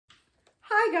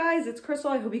Hi guys, it's Crystal.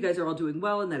 I hope you guys are all doing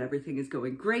well and that everything is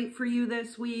going great for you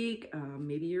this week.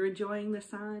 Maybe you're enjoying the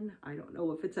sun. I don't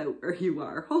know if it's out where you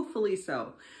are. Hopefully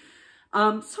so.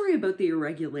 Sorry about the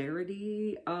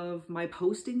irregularity of my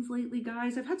postings lately,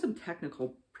 guys. I've had some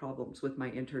technical problems with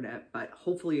my internet, but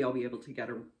hopefully I'll be able to get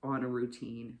on a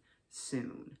routine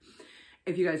soon.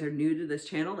 If you guys are new to this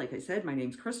channel, like I said, my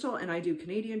name's Crystal and I do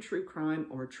Canadian true crime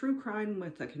or true crime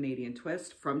with a Canadian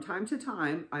twist. From time to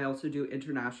time, I also do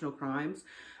international crimes.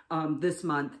 This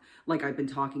month, like I've been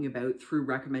talking about through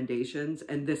recommendations,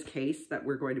 and this case that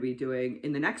we're going to be doing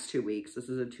in the next 2 weeks, this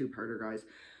is a two-parter, guys.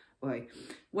 Boy,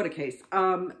 what a case,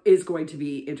 is going to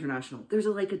be international. There's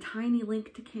like a tiny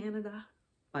link to Canada,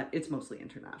 but it's mostly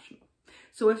international.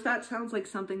 So if that sounds like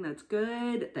something that's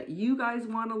good, that you guys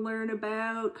want to learn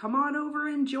about, come on over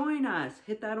and join us.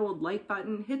 Hit that old like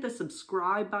button, hit the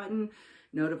subscribe button,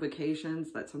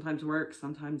 notifications that sometimes work,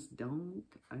 sometimes don't.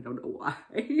 I don't know why.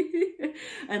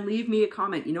 And leave me a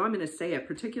comment. You know, I'm going to say it,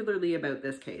 particularly about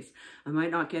this case. I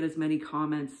might not get as many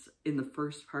comments in the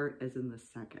first part as in the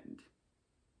second.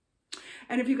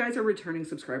 And if you guys are returning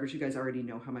subscribers, you guys already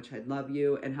know how much I love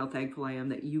you and how thankful I am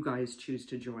that you guys choose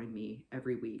to join me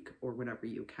every week or whenever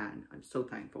you can. I'm so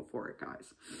thankful for it,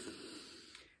 guys.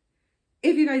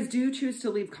 If you guys do choose to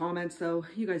leave comments, though,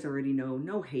 you guys already know,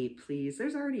 no hate, please.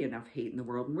 There's already enough hate in the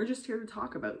world, and we're just here to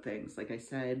talk about things. Like I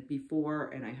said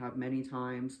before, and I have many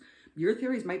times, your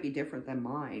theories might be different than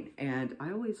mine, and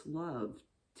I always love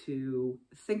to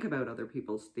think about other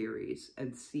people's theories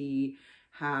and see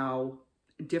how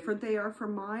different they are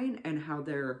from mine and how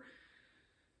they're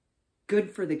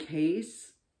good for the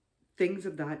case, things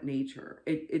of that nature.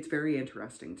 It's very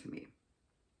interesting to me.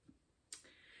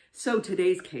 So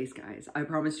today's case, guys, I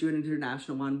promised you an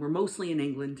international one. We're mostly in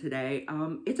England today.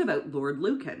 It's about Lord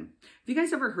Lucan. Have you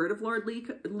guys ever heard of Lord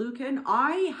Lucan?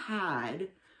 I had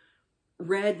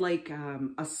read like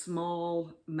a small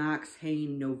Max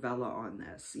Hayne novella on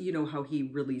this. You know how he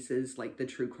releases like the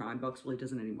true crime books. Well, he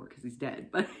doesn't anymore because he's dead,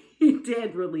 but he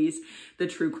did release the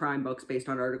true crime books based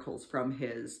on articles from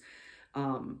his,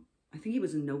 I think he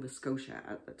was in Nova Scotia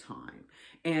at the time,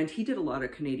 and he did a lot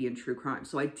of Canadian true crime.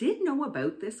 So I did know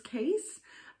about this case.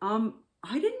 I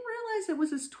didn't realize it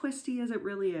was as twisty as it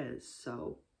really is.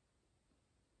 So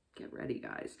get ready,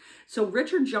 guys. So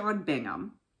Richard John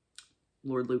Bingham,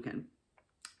 Lord Lucan,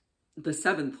 the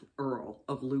 7th Earl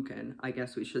of Lucan, I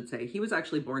guess we should say. He was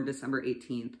actually born December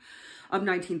 18th of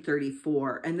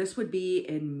 1934, and this would be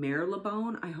in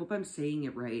Marylebone. I hope I'm saying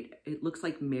it right. It looks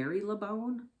like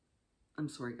Marylebone. I'm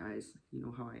sorry, guys. You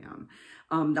know how I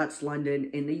am. That's London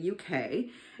in the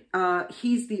UK.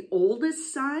 He's the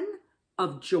oldest son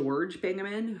of George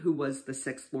Bingham, who was the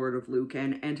 6th Lord of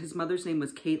Lucan, and his mother's name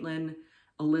was Caitlin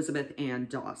Elizabeth Ann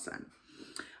Dawson.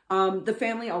 The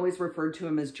family always referred to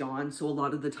him as John, so a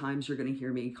lot of the times you're going to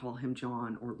hear me call him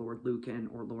John or Lord Lucan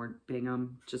or Lord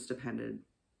Bingham. Just depended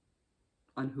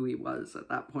on who he was at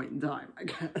that point in time, I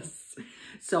guess.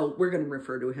 So we're going to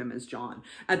refer to him as John.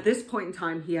 At this point in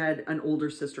time, he had an older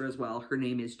sister as well. Her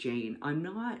name is Jane. I'm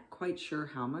not quite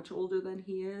sure how much older than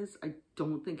he is. I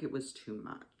don't think it was too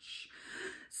much.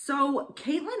 So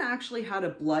Caitlin actually had a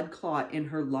blood clot in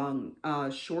her lung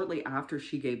shortly after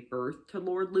she gave birth to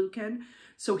Lord Lucan.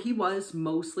 So he was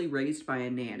mostly raised by a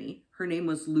nanny. Her name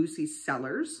was Lucy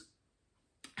Sellers.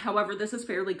 However, this is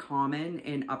fairly common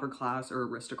in upper class or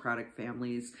aristocratic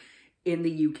families in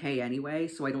the UK anyway,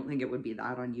 so I don't think it would be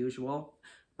that unusual,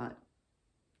 but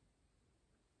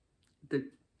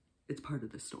it's part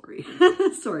of the story.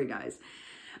 Sorry, guys.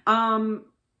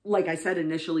 Like I said,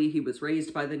 initially he was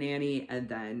raised by the nanny, and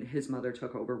then his mother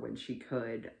took over when she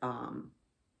could,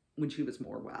 when she was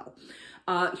more well.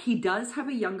 He does have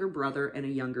a younger brother and a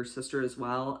younger sister as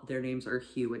well. Their names are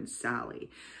Hugh and Sally.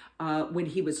 When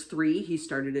he was 3, he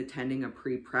started attending a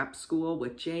pre-prep school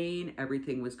with Jane.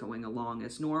 Everything was going along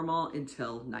as normal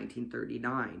until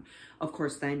 1939. Of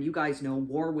course, then you guys know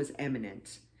war was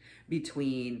imminent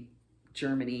between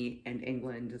Germany and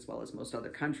England, as well as most other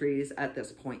countries at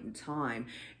this point in time.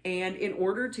 And in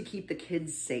order to keep the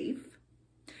kids safe,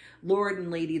 Lord and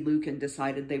Lady Lucan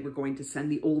decided they were going to send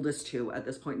the oldest two. At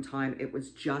this point in time, it was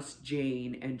just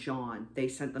Jane and John. They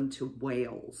sent them to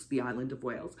Wales, the island of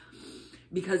Wales,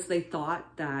 because they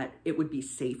thought that it would be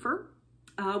safer.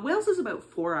 Wales is about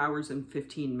 4 hours and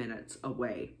 15 minutes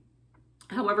away.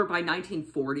 However, by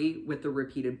 1940, with the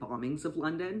repeated bombings of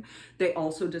London, they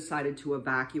also decided to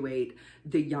evacuate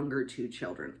the younger 2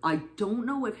 children. I don't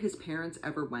know if his parents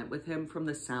ever went with him. From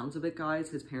the sounds of it,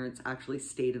 guys, his parents actually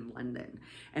stayed in London,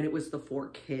 and it was the 4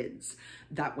 kids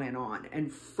that went on.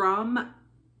 And from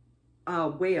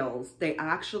Wales, they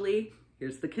actually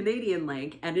here's the Canadian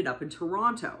link, ended up in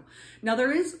Toronto. Now,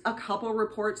 there is a couple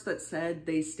reports that said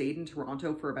they stayed in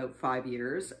Toronto for about 5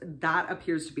 years. That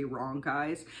appears to be wrong,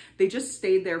 guys. They just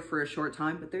stayed there for a short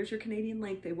time, but there's your Canadian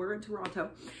link. They were in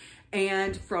Toronto.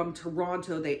 And from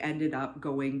Toronto, they ended up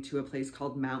going to a place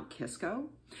called Mount Kisco.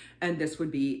 And this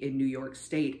would be in New York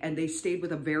State. And they stayed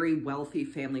with a very wealthy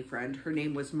family friend. Her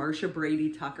name was Marcia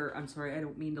Brady Tucker. I'm sorry, I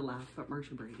don't mean to laugh at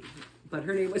Marcia Brady, but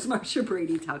her name was Marcia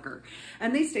Brady Tucker.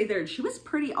 And they stayed there, and she was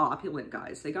pretty opulent,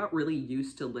 guys. They got really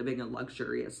used to living a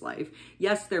luxurious life.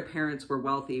 Yes, their parents were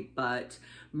wealthy, but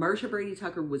Marcia Brady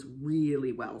Tucker was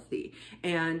really wealthy.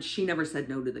 And she never said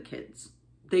no to the kids.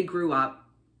 They grew up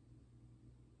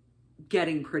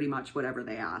getting pretty much whatever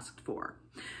they asked for.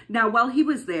 Now, while he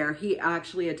was there, he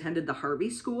actually attended the Harvey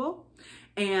School.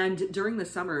 And during the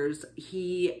summers,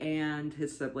 he and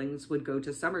his siblings would go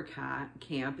to summer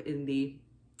camp in the,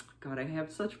 God, I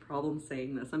have such problems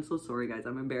saying this. I'm so sorry, guys.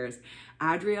 I'm embarrassed.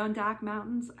 Adirondack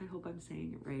Mountains. I hope I'm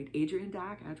saying it right.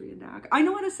 Adirondack. I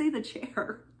know how to say the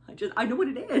chair. I know what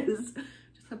it is.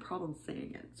 Just have problems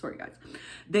saying it. Sorry, guys.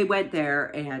 They went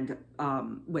there and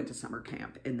went to summer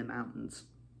camp in the mountains.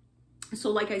 So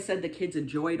like I said, the kids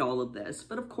enjoyed all of this.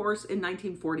 But of course, in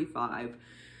 1945,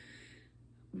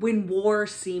 when war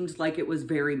seemed like it was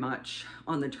very much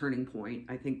on the turning point,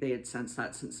 I think they had sensed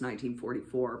that since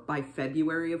 1944. By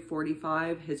February of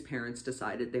 45, his parents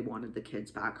decided they wanted the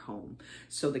kids back home.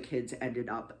 So the kids ended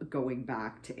up going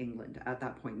back to England at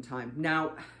that point in time.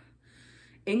 Now,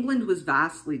 England was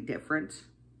vastly different,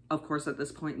 of course, at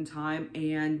this point in time,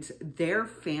 and their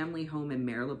family home in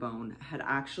Marylebone had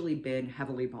actually been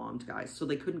heavily bombed, guys, so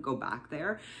they couldn't go back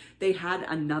there. They had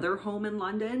another home in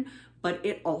London, but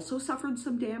it also suffered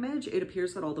some damage. It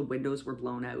appears that all the windows were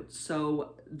blown out,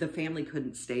 so the family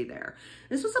couldn't stay there.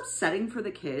 This was upsetting for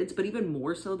the kids, but even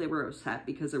more so, they were upset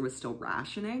because there was still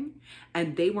rationing,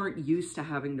 and they weren't used to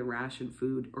having to ration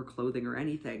food or clothing or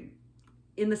anything.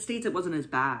 In the States, it wasn't as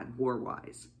bad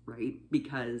war-wise, right?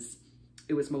 Because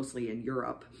it was mostly in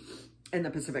Europe and the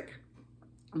Pacific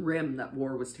Rim that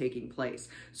war was taking place.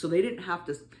 So they didn't have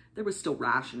to, there was still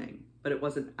rationing, but it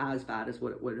wasn't as bad as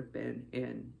what it would have been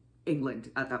in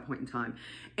England at that point in time.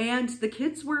 And the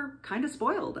kids were kind of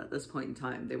spoiled at this point in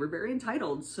time. They were very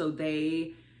entitled. So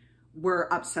they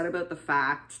were upset about the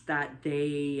fact that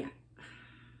they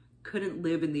couldn't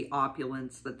live in the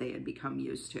opulence that they had become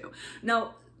used to.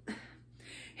 Now,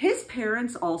 his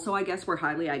parents also, I guess, were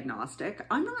highly agnostic.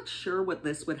 I'm not sure what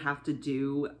this would have to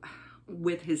do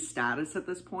with his status at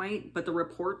this point, but the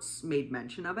reports made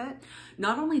mention of it.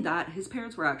 Not only that, his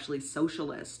parents were actually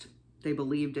socialist. They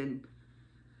believed in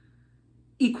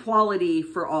equality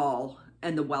for all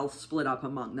and the wealth split up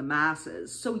among the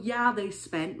masses. So yeah, they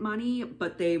spent money,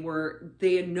 but they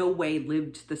in no way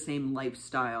lived the same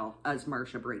lifestyle as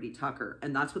Marcia Brady Tucker.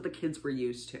 And that's what the kids were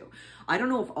used to. I don't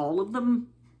know if all of them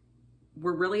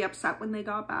were really upset when they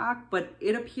got back, but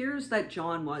it appears that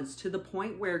John was, to the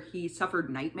point where he suffered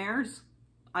nightmares,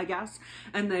 I guess,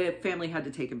 and the family had to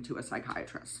take him to a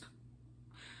psychiatrist.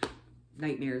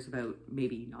 Nightmares about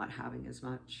maybe not having as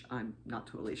much, I'm not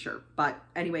totally sure. But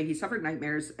anyway, he suffered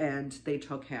nightmares and they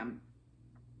took him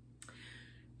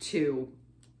to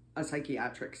a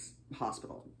psychiatric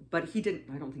hospital. But he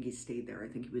didn't, I don't think he stayed there. I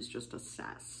think he was just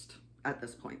assessed at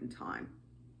this point in time.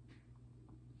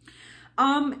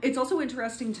 It's also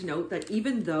interesting to note that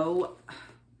even though,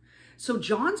 so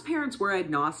John's parents were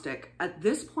agnostic, at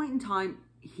this point in time,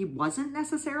 he wasn't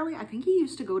necessarily. I think he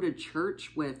used to go to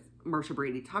church with Marcia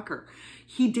Brady Tucker.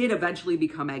 He did eventually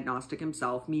become agnostic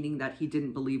himself, meaning that he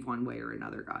didn't believe one way or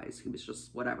another, guys. He was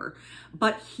just whatever.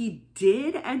 But he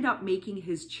did end up making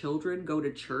his children go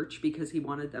to church because he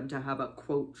wanted them to have a,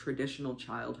 quote, traditional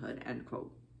childhood, end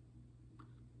quote.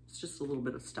 It's just a little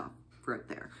bit of stuff right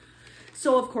there.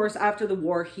 So, of course, after the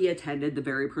war, he attended the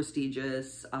very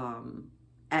prestigious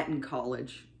Eton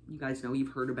College. You guys know,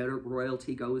 you've heard about it.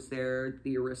 Royalty goes there.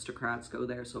 The aristocrats go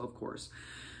there. So, of course,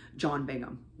 John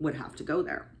Bingham would have to go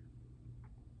there.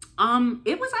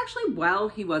 It was actually while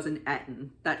he was in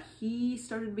Eton that he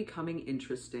started becoming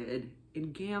interested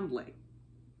in gambling.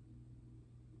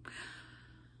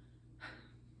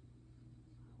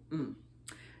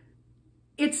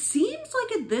 It seems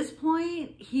like at this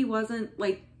point, he wasn't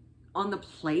like on the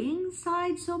playing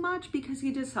side so much because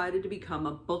he decided to become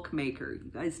a bookmaker.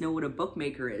 You guys know what a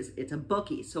bookmaker is. It's a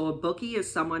bookie. So a bookie is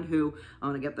someone who, I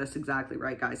want to get this exactly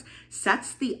right, guys,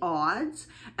 sets the odds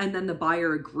and then the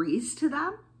buyer agrees to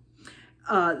them.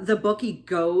 The bookie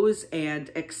goes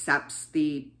and accepts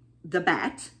the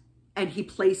bet and he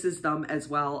places them as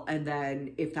well. And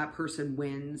then if that person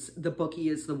wins, the bookie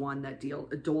is the one that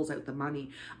doles out the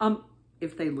money.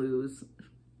 If they lose,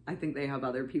 I think they have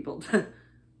other people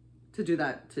to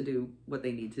do what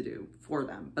they need to do for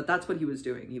them. But that's what he was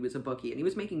doing. He was a bookie and he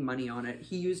was making money on it.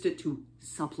 He used it to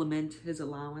supplement his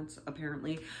allowance,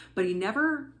 apparently. But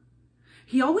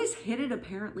he always hid it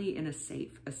apparently in a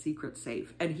safe, a secret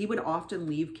safe. And he would often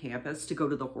leave campus to go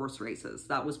to the horse races.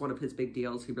 That was one of his big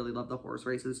deals. He really loved the horse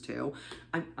races too.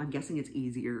 I'm guessing it's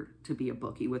easier to be a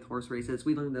bookie with horse races.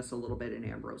 We learned this a little bit in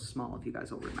Ambrose Small, if you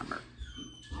guys will remember.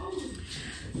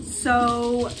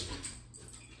 So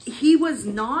he was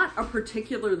not a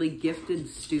particularly gifted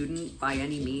student by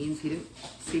any means. He didn't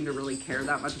seem to really care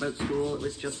that much about school. It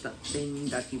was just a thing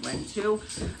that he went to.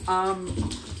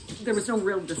 There was no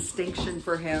real distinction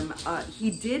for him.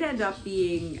 He did end up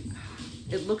being,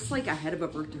 it looks like, a head of a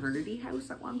fraternity house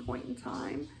at one point in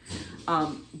time.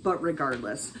 But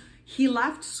regardless, he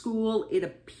left school, it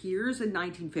appears, in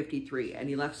 1953, and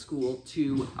he left school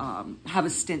to have a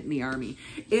stint in the army.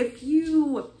 If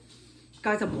you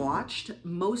guys have watched,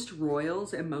 most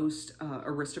royals and most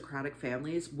aristocratic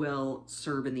families will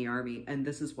serve in the army, and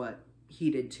this is what he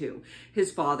did too.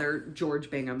 His father, George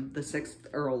Bingham, the 6th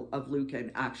Earl of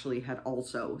Lucan, actually had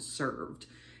also served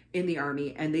in the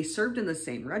army, and they served in the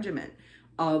same regiment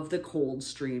of the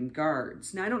Coldstream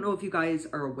Guards. Now, I don't know if you guys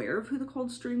are aware of who the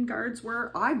Coldstream Guards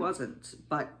were. I wasn't,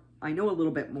 but I know a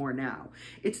little bit more now.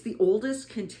 It's the oldest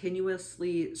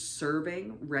continuously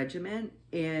serving regiment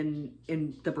in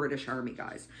the British Army,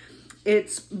 guys.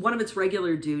 It's one of its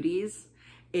regular duties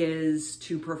is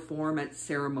to perform at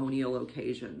ceremonial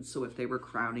occasions. So if they were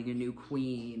crowning a new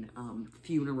queen,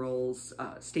 funerals,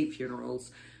 state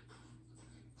funerals,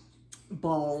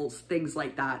 balls, things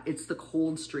like that. It's the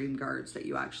Coldstream Guards that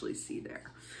you actually see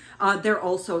there. They were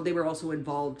also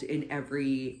involved in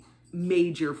every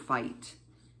major fight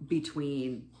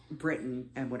between Britain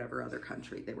and whatever other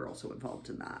country. They were also involved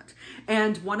in that.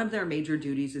 And one of their major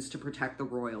duties is to protect the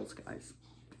royals, guys.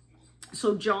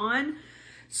 So John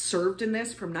served in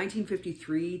this from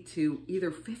 1953 to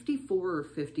either 54 or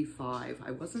 55.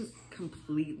 I wasn't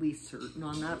completely certain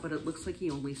on that, but it looks like he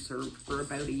only served for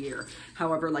about a year.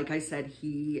 However, like I said,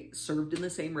 he served in the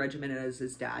same regiment as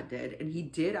his dad did, and he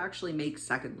did actually make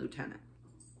 2nd lieutenant.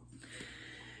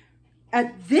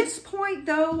 At this point,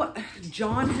 though,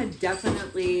 John had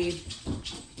definitely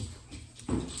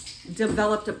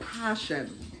developed a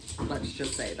passion, let's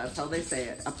just say, that's how they say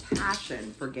it, a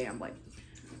passion for gambling.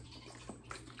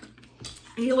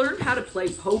 He learned how to play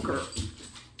poker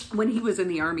when he was in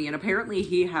the army, and apparently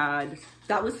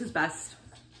that was his best,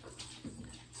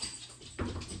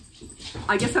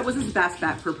 I guess that was his best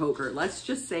bet for poker. Let's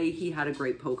just say he had a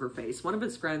great poker face. One of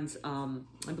his friends,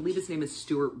 I believe his name is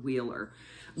Stuart Wheeler,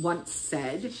 once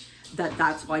said that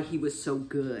that's why he was so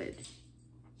good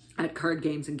at card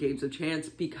games and games of chance,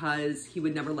 because he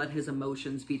would never let his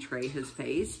emotions betray his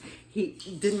face. He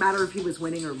didn't matter if he was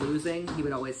winning or losing, he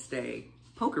would always stay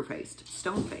poker-faced,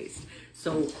 stone-faced.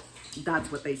 So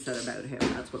that's what they said about him.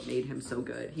 That's what made him so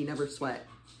good. He never sweat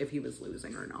if he was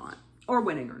losing or not, or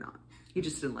winning or not. He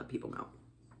just didn't let people know.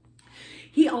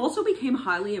 He also became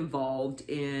highly involved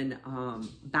in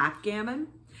backgammon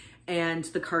and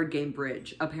the card game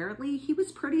bridge. Apparently, he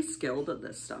was pretty skilled at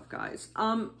this stuff, guys.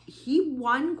 He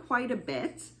won quite a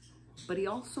bit, but he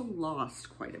also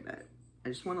lost quite a bit. I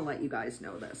just want to let you guys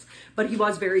know this. But he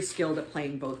was very skilled at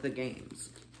playing both the games.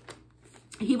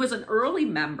 He was an early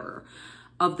member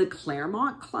of the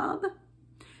Claremont Club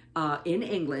in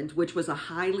England, which was a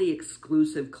highly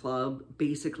exclusive club,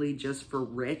 basically just for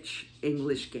rich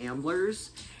English gamblers.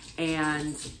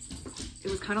 And it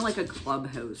was kind of like a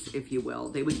clubhouse, if you will.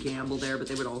 They would gamble there, but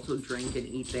they would also drink and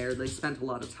eat there. They spent a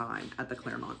lot of time at the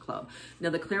Claremont Club.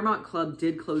 Now, the Claremont Club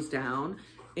did close down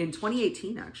in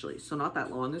 2018, actually, so not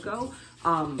that long ago.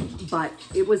 But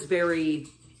it was very...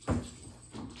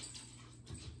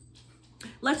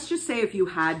 Let's just say if you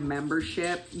had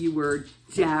membership, you were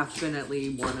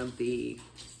definitely one of the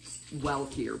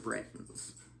wealthier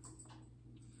Britons.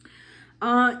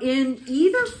 In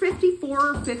either 54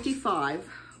 or 55,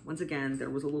 once again, there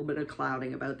was a little bit of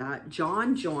clouding about that,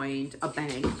 John joined a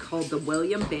bank called the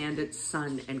William Bandit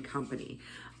Son and Company.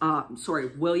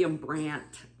 William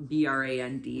Brandt,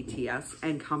 B-R-A-N-D-T-S,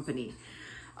 and Company.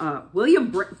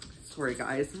 Sorry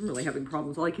guys, I'm really having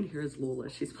problems. All I can hear is Lola.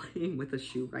 She's playing with a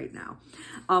shoe right now.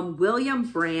 William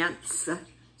Brandt's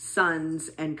Sons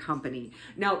and Company.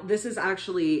 Now, this is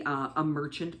actually a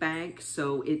merchant bank,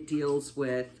 so it deals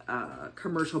with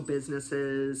commercial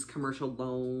businesses, commercial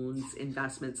loans,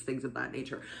 investments, things of that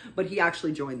nature. But he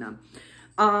actually joined them.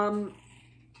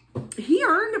 He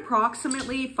earned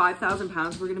approximately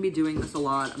 £5,000. We're going to be doing this a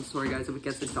lot. I'm sorry, guys, if it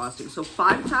gets exhausting. So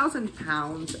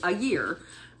 £5,000 a year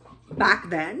back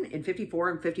then in 54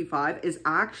 and 55 is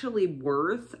actually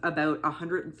worth about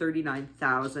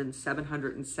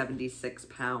 139,776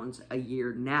 pounds a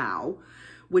year now,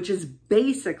 which is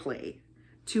basically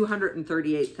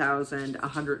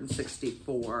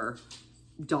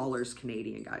 $238,164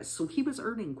 Canadian, guys. So he was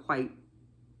earning quite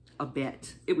a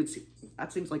bit.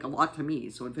 That seems like a lot to me.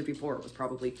 So in 54, it was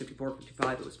probably 54,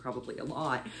 55, it was probably a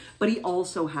lot. But he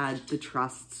also had the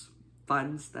trust's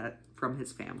funds that from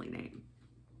his family name.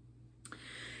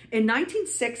 In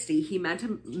 1960, he met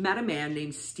a man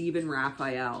named Stephen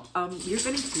Raphael. You're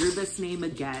going to hear this name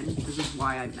again. This is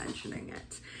why I'm mentioning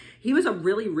it. He was a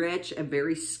really rich and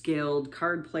very skilled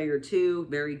card player too,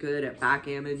 very good at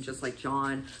backgammon, just like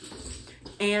John.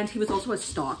 And he was also a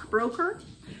stockbroker.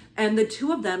 And the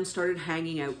two of them started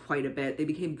hanging out quite a bit. They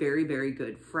became very, very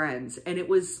good friends. And it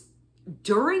was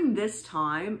during this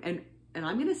time, and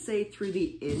I'm going to say through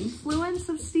the influence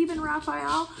of Stephen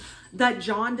Raphael, that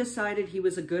John decided he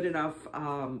was a good enough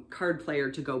card player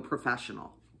to go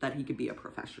professional, that he could be a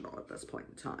professional at this point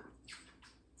in time.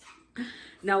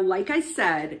 Now, like I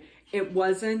said, he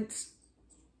was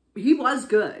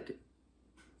good,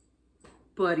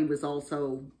 but he was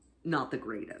also not the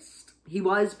greatest. He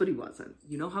was, but he wasn't.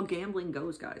 You know how gambling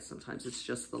goes, guys. Sometimes it's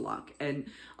just the luck. And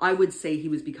I would say he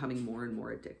was becoming more and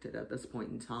more addicted at this point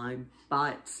in time,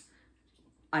 but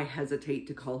I hesitate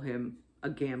to call him a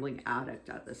gambling addict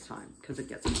at this time because it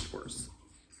gets much worse.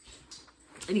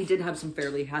 And he did have some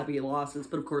fairly heavy losses,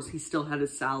 but of course he still had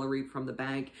his salary from the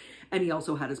bank, and he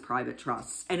also had his private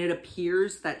trusts. And it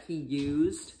appears that he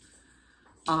used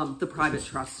the private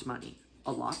trust money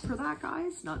a lot for that,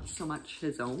 guys. Not so much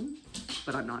his own,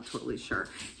 but I'm not totally sure.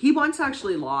 He once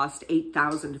actually lost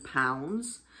 8,000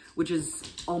 pounds, which is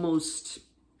almost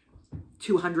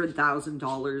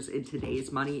 $200,000 in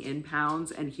today's money in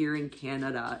pounds. And here in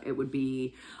Canada, it would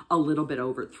be a little bit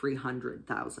over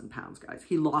 300,000 pounds, guys.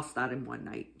 He lost that in one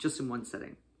night, just in one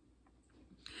sitting.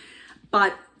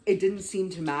 But it didn't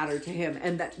seem to matter to him.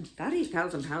 And that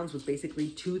 8,000 pounds was basically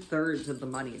 2/3 of the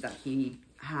money that he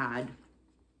had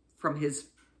from his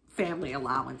family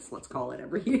allowance, let's call it,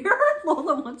 every year.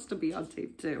 Lola wants to be on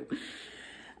tape too.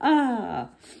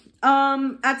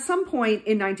 At some point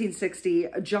in 1960,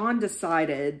 John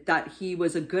decided that he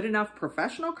was a good enough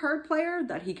professional card player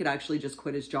that he could actually just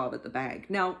quit his job at the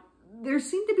bank. Now, there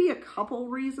seemed to be a couple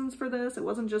reasons for this. It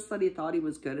wasn't just that he thought he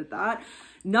was good at that.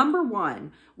 Number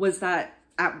one was that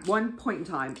at one point in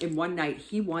time, in one night,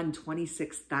 he won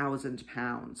 26,000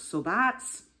 pounds. So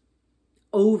that's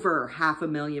over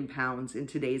 £500,000 in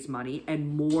today's money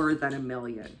and more than $1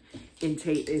 million in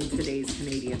today's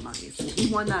Canadian money. So he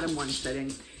won that in one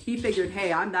sitting. He figured,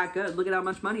 hey, I'm that good. Look at how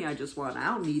much money I just won. I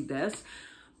don't need this.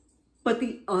 But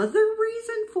the other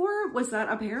reason for it was that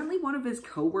apparently one of his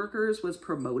coworkers was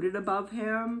promoted above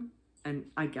him.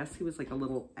 And I guess he was like a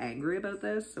little angry about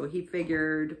this. So he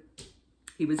figured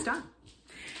he was done.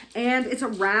 And it's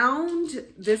around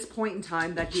this point in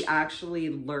time that he actually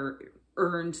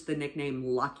earned the nickname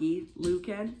Lucky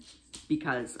Lucan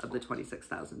because of the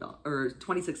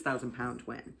 $26,000 pound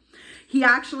win. He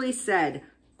actually said,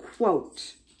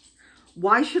 quote,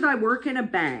 "Why should I work in a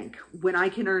bank when I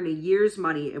can earn a year's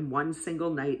money in one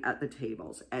single night at the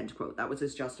tables?" End quote. That was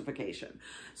his justification.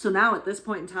 So now at this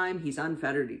point in time, he's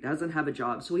unfettered. He doesn't have a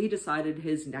job. So he decided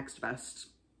his next best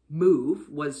move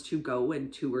was to go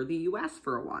and tour the US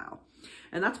for a while.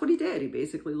 And that's what he did. He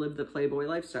basically lived the Playboy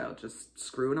lifestyle, just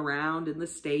screwing around in the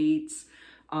States,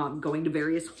 going to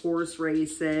various horse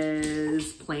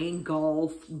races, playing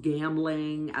golf,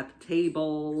 gambling at the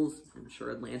tables. I'm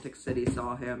sure Atlantic City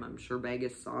saw him. I'm sure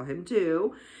Vegas saw him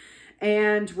too.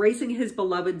 And racing his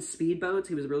beloved speedboats.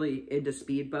 He was really into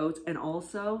speedboats. And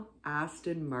also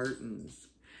Aston Martins.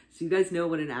 So you guys know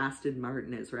what an Aston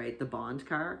Martin is, right? The Bond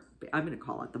car. I'm going to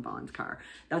call it the Bond car.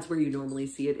 That's where you normally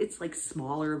see it. It's like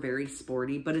smaller, very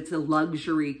sporty, but it's a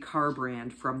luxury car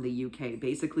brand from the UK.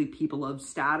 Basically, people of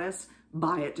status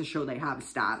buy it to show they have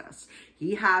status.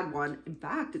 He had one. In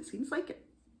fact, it seems like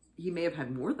he may have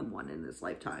had more than one in his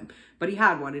lifetime, but he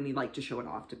had one and he liked to show it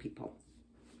off to people.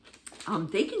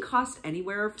 They can cost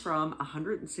anywhere from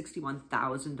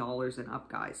 $161,000 and up,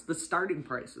 guys. The starting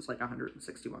price is like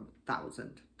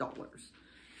 $161,000.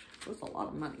 That's a lot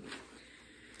of money.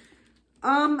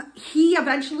 He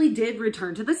eventually did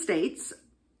return to the States.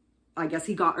 I guess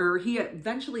he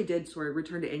eventually did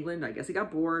return to England. I guess he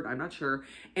got bored. I'm not sure.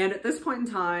 And at this point in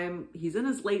time, he's in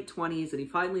his late 20s and he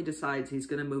finally decides he's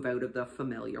going to move out of the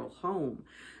familial home.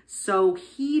 So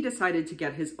he decided to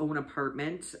get his own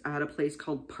apartment at a place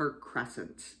called Park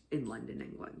Crescent in London,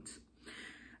 England.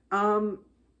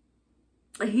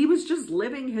 he was just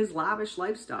living his lavish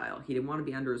lifestyle. He didn't want to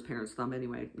be under his parents' thumb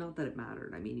anyway. Not that it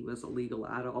mattered. I mean, he was a legal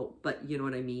adult, but you know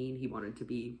what I mean? He wanted to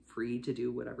be free to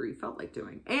do whatever he felt like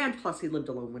doing. And plus he lived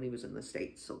alone when he was in the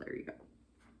States. So there you go.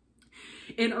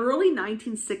 In early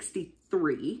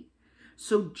 1963,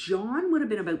 so John would have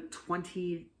been about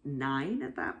 29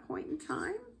 at that point in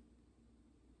time.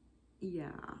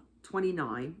 Yeah,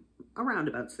 29,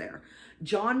 aroundabouts there.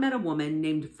 John met a woman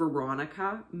named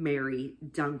Veronica Mary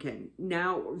Duncan.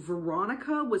 Now,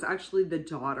 Veronica was actually the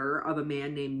daughter of a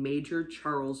man named Major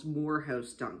Charles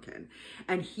Morehouse Duncan.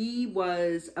 And he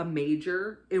was a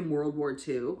major in World War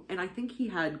II. And I think he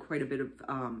had quite a bit of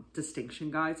distinction,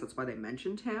 guys. That's why they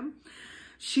mentioned him.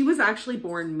 She was actually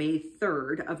born May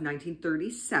 3rd of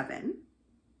 1937.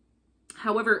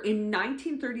 However, in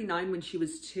 1939, when she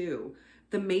was 2,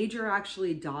 the major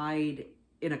actually died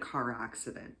in a car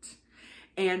accident.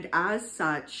 And as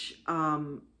such,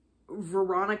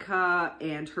 Veronica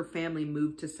and her family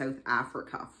moved to South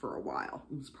Africa for a while.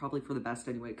 It was probably for the best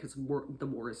anyway, because the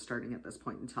war is starting at this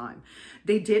point in time.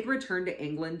 They did return to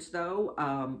England,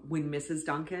 though, when Mrs.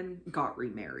 Duncan got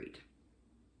remarried.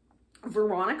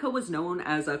 Veronica was known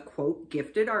as a, quote,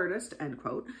 gifted artist, end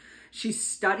quote. She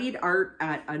studied art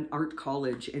at an art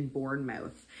college in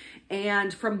Bournemouth.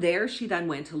 And from there, she then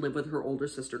went to live with her older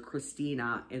sister,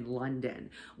 Christina, in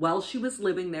London. While she was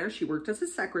living there, she worked as a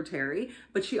secretary,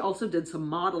 but she also did some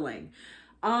modeling.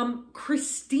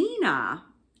 Christina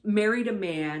married a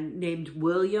man named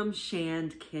William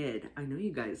Shand Kidd. I know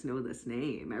you guys know this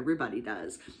name. Everybody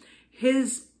does.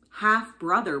 His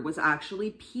half-brother was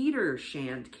actually Peter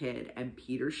Shand Kidd. And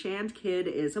Peter Shand Kidd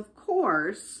is, of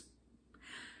course,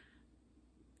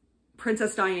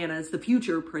 the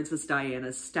future Princess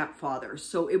Diana's stepfather.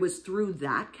 So it was through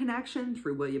that connection,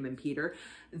 through William and Peter,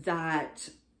 that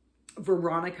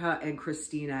Veronica and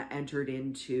Christina entered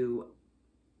into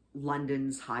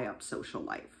London's high-up social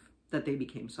life, that they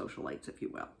became socialites, if you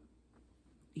will.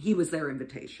 He was their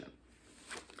invitation.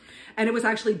 And it was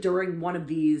actually during one of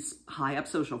these high-up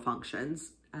social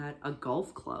functions at a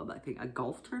golf club, I think a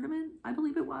golf tournament, I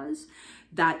believe it was,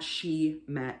 that she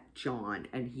met John,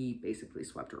 and he basically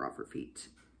swept her off her feet.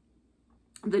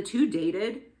 The two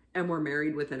dated and were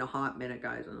married within a hot minute,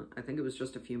 guys. I think it was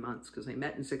just a few months, because they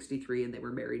met in 63 and they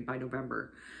were married by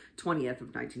November 20th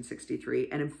of 1963.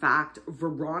 And in fact,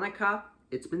 Veronica,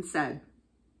 it's been said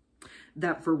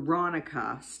that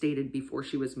Veronica stated before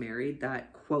she was married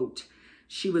that, quote,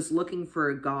 she was looking for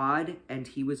a god and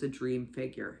he was a dream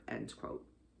figure, end quote.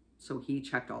 So he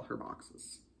checked all her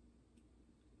boxes.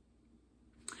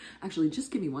 Actually, just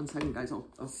give me 1 second, guys. I'll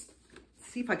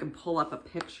see if I can pull up a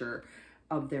picture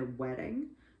of their wedding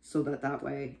so that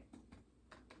way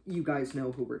you guys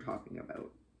know who we're talking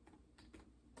about.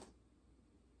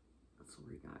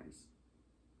 Sorry, guys.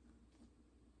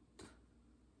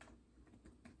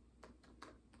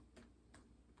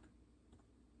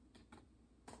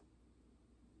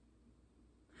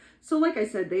 So like I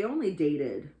said, they only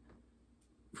dated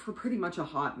for pretty much a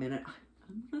hot minute.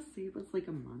 I'm gonna say it was like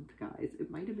a month, guys. It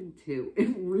might have been 2.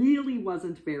 It really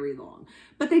wasn't very long.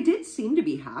 But they did seem to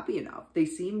be happy enough. They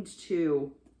seemed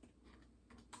to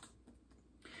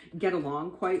get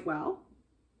along quite well.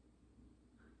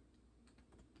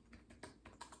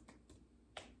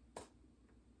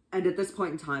 And at this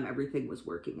point in time, everything was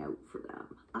working out for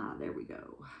them. Ah, there we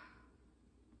go.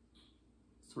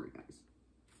 Sorry, guys.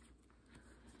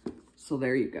 So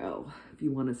there you go. If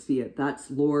you want to see it,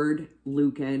 that's Lord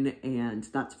Lucan, and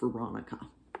that's Veronica.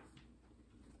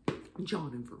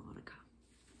 John and Veronica.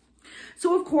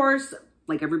 So of course,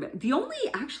 like everybody, the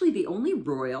only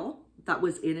royal that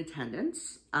was in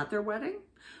attendance at their wedding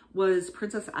was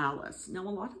Princess Alice. Now, a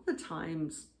lot of the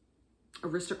times,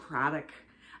 aristocratic,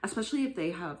 especially if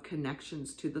they have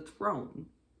connections to the throne,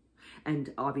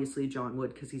 and obviously John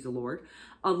would because he's a lord,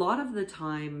 a lot of the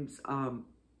times,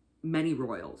 many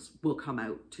royals will come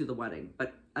out to the wedding,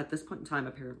 but at this point in time,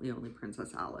 apparently only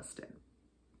Princess Alice did.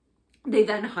 They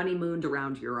then honeymooned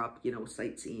around Europe, you know,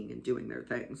 sightseeing and doing their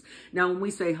things. Now, when we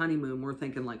say honeymoon, we're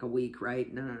thinking like a week,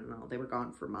 right? No. They were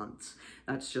gone for months.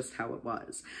 That's just how it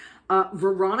was.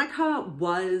 Veronica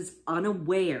was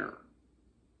unaware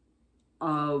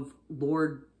of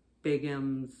John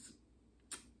Bingham's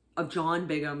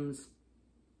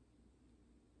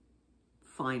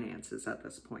finances at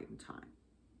this point in time.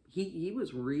 He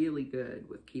was really good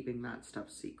with keeping that stuff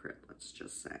secret, let's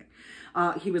just say.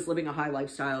 He was living a high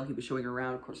lifestyle. He was showing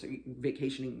around, of course,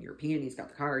 vacationing in European. He's got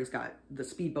the car, he's got the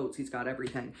speedboats, he's got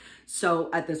everything. So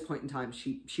at this point in time,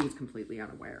 she was completely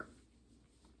unaware.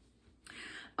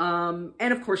 And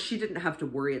of course, she didn't have to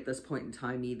worry at this point in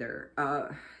time either.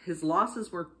 His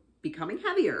losses were becoming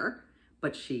heavier,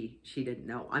 but she didn't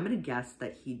know. I'm going to guess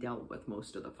that he dealt with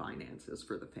most of the finances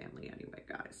for the family anyway,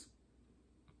 guys.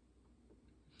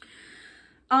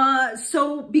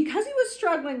 So because he was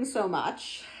struggling so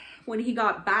much, when he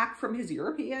got back from his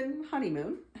European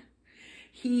honeymoon,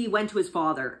 he went to his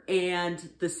father, and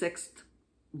the 6th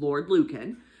Lord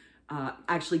Lucan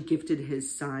actually gifted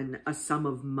his son a sum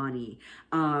of money.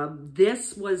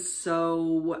 This was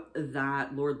so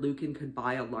that Lord Lucan could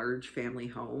buy a large family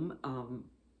home.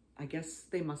 I guess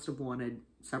they must have wanted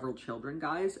several children,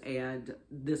 guys, and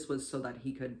this was so that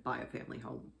he could buy a family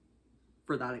home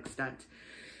for that extent.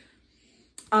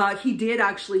 He did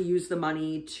actually use the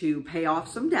money to pay off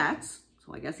some debts.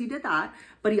 So I guess he did that,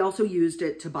 but he also used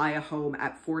it to buy a home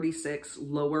at 46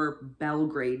 Lower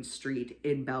Belgrade Street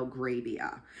in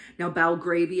Belgravia. Now,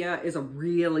 Belgravia is a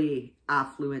really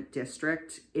affluent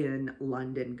district in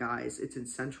London, guys. It's in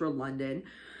central London.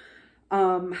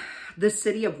 The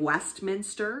city of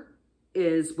Westminster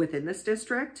is within this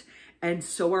district, and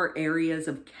so are areas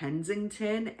of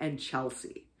Kensington and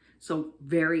Chelsea. So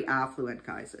very affluent,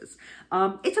 guys. It's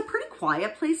a pretty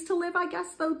quiet place to live, I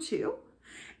guess, though, too.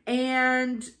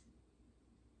 And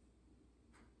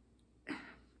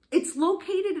it's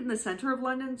located in the center of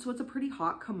London, so it's a pretty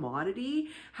hot commodity.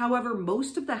 However,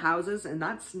 most of the houses, and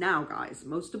that's now, guys,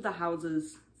 most of the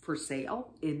houses for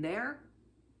sale in there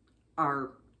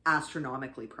are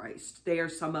astronomically priced. They are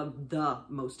some of the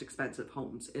most expensive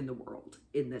homes in the world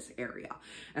in this area.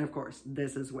 And of course,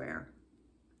 this is where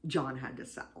John had to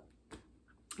sell.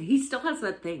 He still has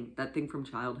that thing from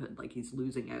childhood, like he's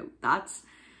losing out. That's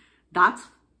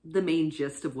the main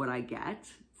gist of what I get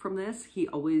from this. He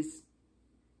always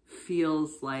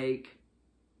feels like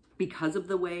because of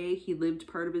the way he lived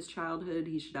part of his childhood,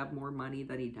 he should have more money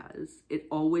than he does. It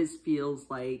always feels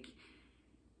like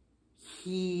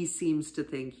he seems to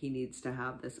think he needs to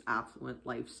have this affluent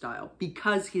lifestyle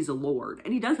because he's a lord,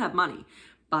 and he does have money,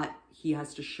 but he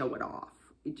has to show it off.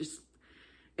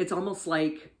 It's almost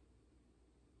like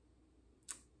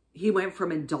he went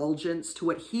from indulgence to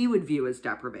what he would view as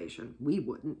deprivation. We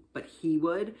wouldn't, but he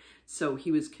would. So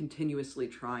he was continuously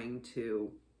trying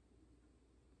to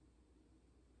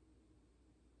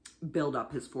build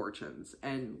up his fortunes.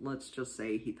 And let's just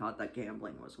say he thought that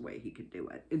gambling was a way he could do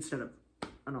it instead of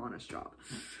an honest job.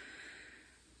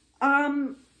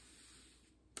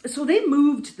 So they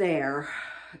moved there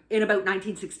in about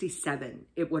 1967,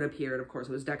 it would appear. And of course,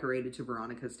 it was decorated to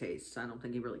Veronica's taste. I don't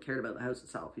think he really cared about the house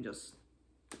itself. He just,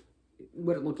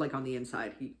 what it looked like on the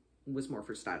inside, he was more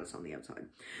for status on the outside.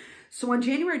 So on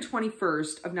January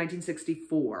 21st of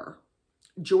 1964,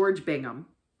 George Bingham,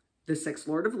 the 6th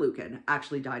Lord of Lucan,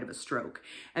 actually died of a stroke.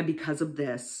 And because of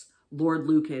this, Lord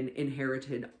Lucan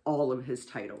inherited all of his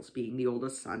titles. Being the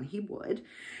oldest son, he would.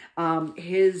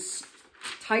 His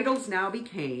titles now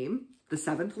became the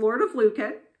 7th Lord of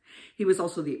Lucan. He was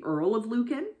also the Earl of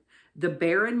Lucan, the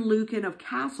Baron Lucan of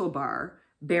Castlebar,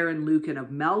 Baron Lucan of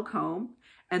Melcombe,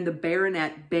 and the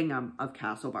Baronet Bingham of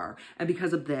Castlebar. And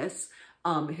because of this,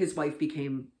 his wife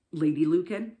became Lady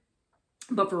Lucan,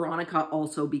 but Veronica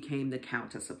also became the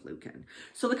Countess of Lucan.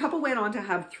 So the couple went on to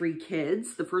have 3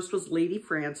 kids. The first was Lady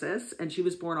Frances, and she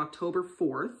was born October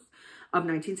 4th of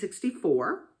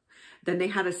 1964. Then they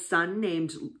had a son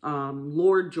named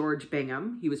Lord George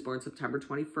Bingham. He was born September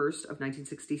 21st of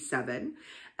 1967.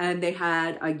 And they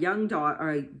had a young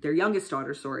daughter, their youngest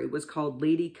daughter, was called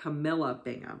Lady Camilla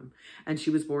Bingham. And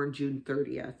she was born June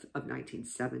 30th of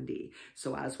 1970.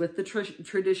 So as with the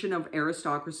tradition of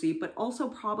aristocracy, but also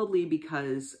probably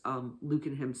because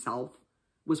Lucan himself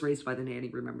was raised by the nanny,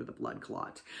 remember the blood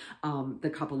clot,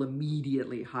 the couple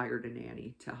immediately hired a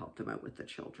nanny to help them out with the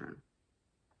children.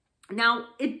 Now,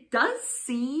 it does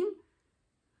seem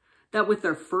that with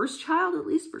their first child, at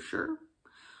least for sure,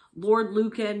 Lord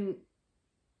Lucan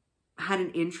had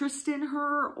an interest in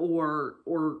her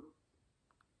or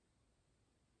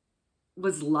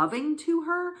was loving to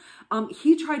her.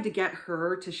 He tried to get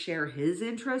her to share his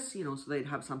interests, you know, so they'd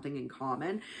have something in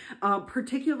common.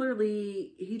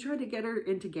 Particularly, he tried to get her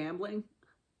into gambling.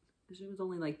 She was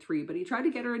only like 3, but he tried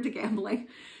to get her into gambling.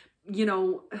 You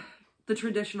know, the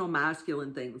traditional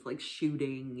masculine things like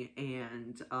shooting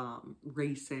and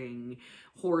racing,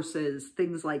 horses,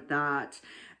 things like that,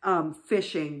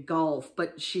 fishing, golf,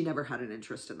 but she never had an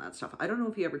interest in that stuff. I don't know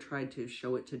if he ever tried to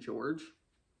show it to George,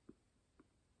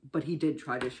 but he did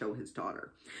try to show his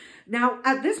daughter. Now,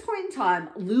 at this point in time,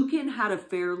 Lucan had a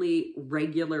fairly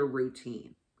regular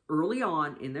routine. Early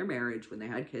on in their marriage, when they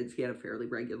had kids, he had a fairly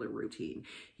regular routine.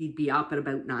 He'd be up at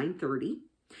about 9:30.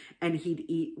 And he'd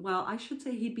eat, well, I should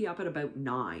say he'd be up at about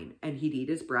 9 and he'd eat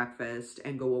his breakfast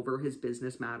and go over his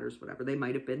business matters, whatever they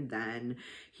might have been then.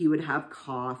 He would have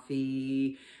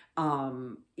coffee.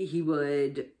 He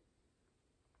would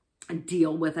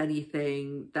deal with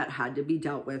anything that had to be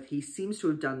dealt with. He seems to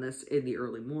have done this in the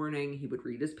early morning. He would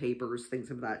read his papers,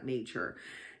 things of that nature.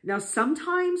 Now,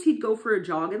 sometimes he'd go for a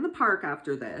jog in the park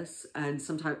after this, and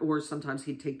sometimes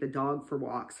he'd take the dog for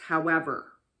walks.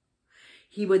 However,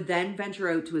 he would then venture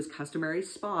out to his customary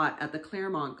spot at the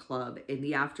Claremont Club in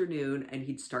the afternoon, and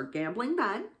he'd start gambling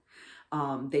then.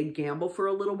 They'd gamble for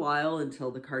a little while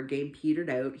until the card game petered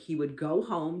out. He would go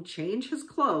home, change his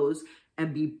clothes,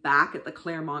 and be back at the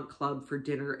Claremont Club for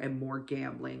dinner and more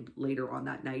gambling later on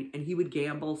that night. And he would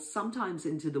gamble sometimes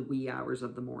into the wee hours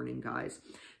of the morning, guys,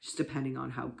 just depending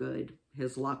on how good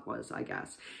his luck was, I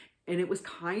guess. And it was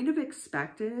kind of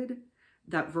expected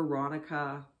that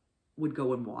Veronica would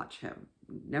go and watch him.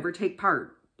 Never take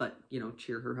part, but, you know,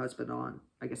 cheer her husband on,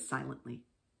 I guess, silently.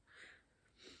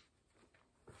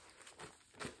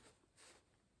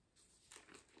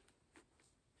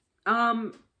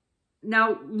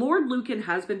 Now, Lord Lucan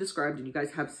has been described, and you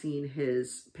guys have seen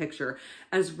his picture,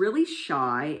 as really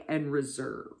shy and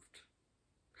reserved.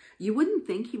 You wouldn't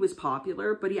think he was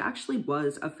popular, but he actually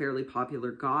was a fairly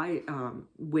popular guy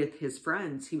with his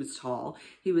friends. He was tall,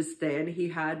 he was thin, he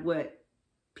had what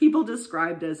people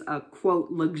described as a,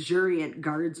 quote, luxuriant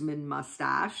guardsman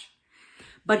mustache.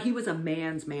 But he was a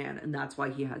man's man, and that's why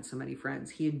he had so many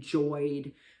friends. He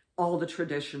enjoyed all the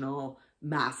traditional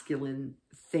masculine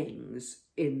things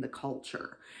in the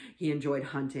culture. He enjoyed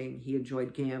hunting, he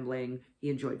enjoyed gambling, he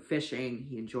enjoyed fishing,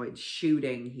 he enjoyed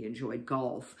shooting, he enjoyed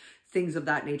golf, things of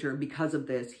that nature. And because of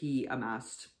this, he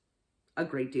amassed a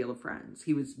great deal of friends.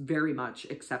 He was very much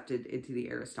accepted into the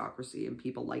aristocracy, and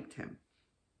people liked him.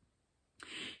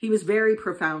 He was very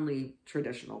profoundly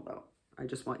traditional, though. I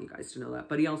just want you guys to know that.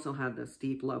 But he also had this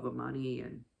deep love of money,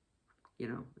 and, you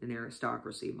know, in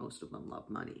aristocracy, most of them love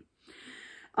money.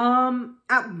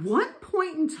 At one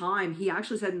point in time, he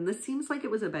actually said, and this seems like it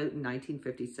was about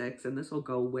 1956, and this will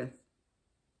go with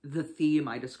the theme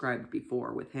I described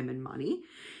before with him and money.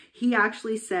 He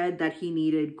actually said that he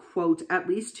needed, quote, at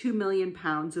least £2 million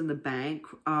in the bank,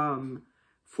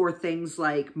 for things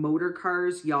like motor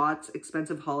cars, yachts,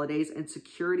 expensive holidays, and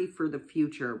security for the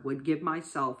future. Would give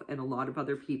myself and a lot of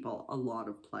other people a lot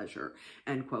of pleasure,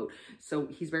 end quote. So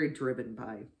he's very driven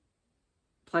by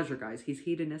pleasure, guys. He's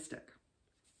hedonistic.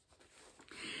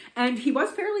 And he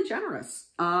was fairly generous,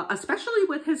 especially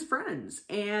with his friends.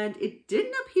 And it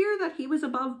didn't appear that he was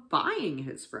above buying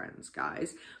his friends,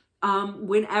 guys.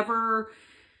 Whenever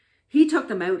he took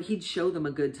them out, he'd show them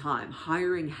a good time,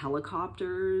 hiring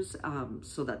helicopters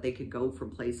so that they could go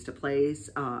from place to place,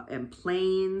 and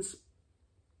planes.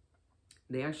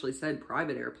 They actually said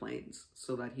private airplanes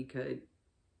so that he could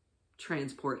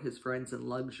transport his friends in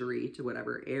luxury to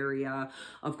whatever area.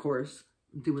 Of course,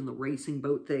 doing the racing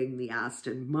boat thing, the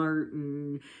Aston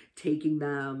Martin, taking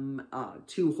them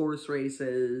to horse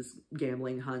races,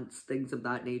 gambling hunts, things of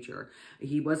that nature.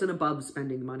 He wasn't above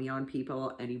spending money on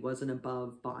people, and he wasn't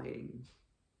above buying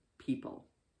people.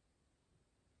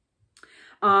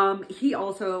 He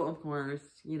also, of course,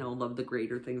 you know, loved the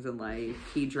greater things in life.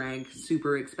 He drank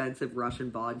super expensive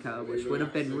Russian vodka, which would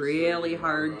have been really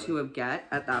hard to have get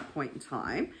at that point in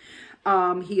time.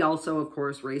 He also, of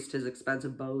course, raced his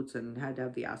expensive boats and had to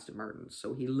have the Aston Martin,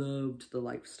 so he loved the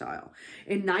lifestyle.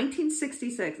 In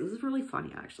 1966, this is really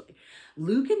funny, actually,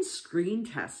 Lucan screen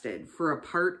tested for a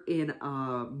part in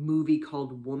a movie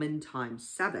called Woman Times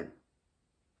 7.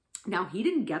 Now, he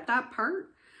didn't get that part,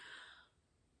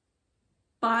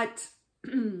 but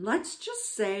let's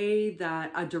just say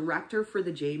that a director for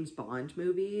the James Bond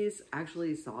movies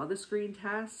actually saw the screen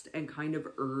test and kind of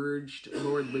urged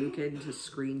Lord Lucan to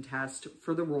screen test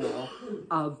for the role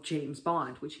of James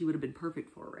Bond, which he would have been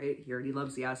perfect for, right? He already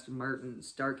loves the Aston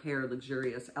Martins, dark hair,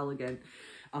 luxurious, elegant,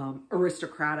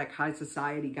 aristocratic, high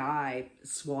society guy,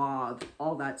 suave,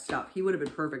 all that stuff. He would have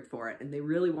been perfect for it. And they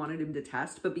really wanted him to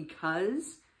test, but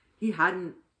because he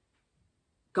hadn't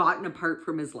gotten a part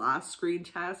from his last screen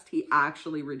test, he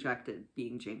actually rejected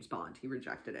being James Bond. He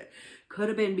rejected it. Could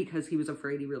have been because he was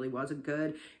afraid he really wasn't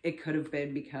good. It could have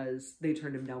been because they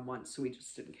turned him down once, so he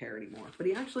just didn't care anymore. But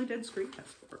he actually did screen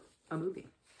test for a movie.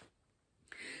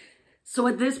 So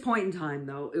at this point in time,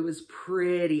 though, it was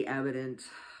pretty evident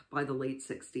by the late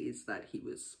 60s that he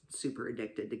was super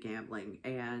addicted to gambling.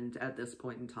 And at this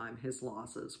point in time, his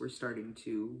losses were starting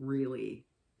to really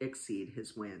exceed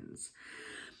his wins.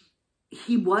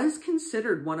 He was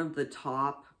considered one of the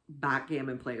top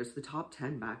backgammon players, the top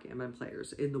 10 backgammon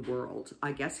players in the world.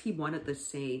 I guess he won at the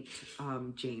St.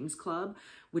 James Club,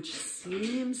 which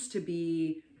seems to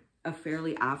be a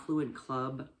fairly affluent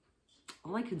club.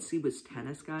 All I could see was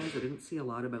tennis, guys. I didn't see a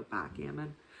lot about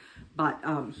backgammon. but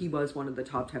he was one of the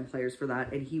top 10 players for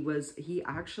that. And he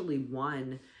actually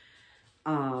won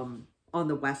on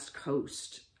the West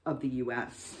Coast of the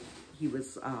US. He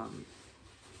was,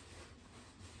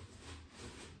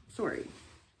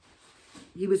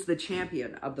 he was the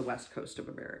champion of the West Coast of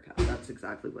America. That's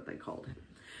exactly what they called him.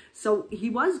 So he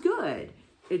was good.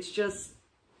 It's just,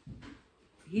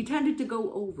 he tended to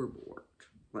go overboard,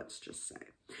 let's just say.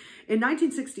 In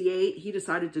 1968, he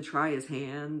decided to try his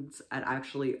hands at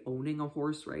actually owning a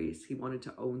horse race. He wanted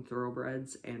to own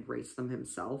thoroughbreds and race them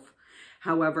himself.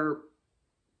 However,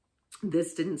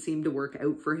 this didn't seem to work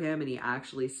out for him, and he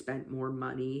actually spent more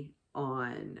money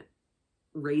on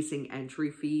racing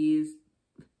entry fees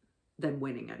than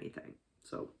winning anything.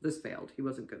 So this failed. He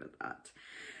wasn't good at that.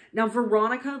 Now,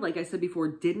 Veronica, like I said before,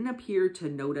 didn't appear to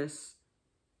notice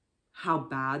how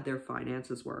bad their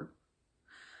finances were.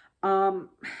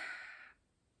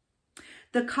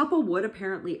 The couple would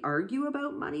apparently argue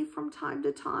about money from time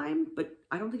to time, but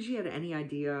I don't think she had any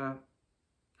idea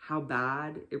how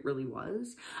bad it really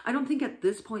was. I don't think at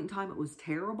this point in time it was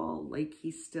terrible. Like,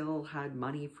 he still had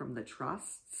money from the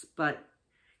trusts, but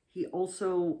he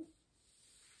also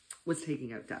was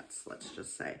taking out debts, let's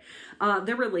just say.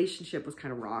 Their relationship was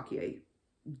kind of rocky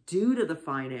due to the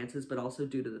finances, but also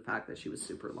due to the fact that she was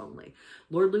super lonely.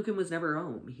 Lord Lucan was never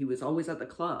home. He was always at the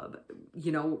club.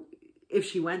 You know, if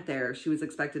she went there, she was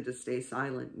expected to stay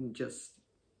silent and just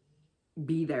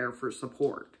be there for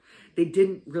support. They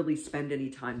didn't really spend any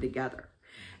time together.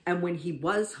 And when he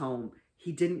was home,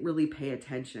 he didn't really pay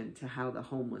attention to how the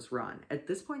home was run. At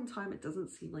this point in time, it doesn't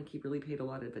seem like he really paid a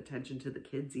lot of attention to the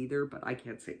kids either, but I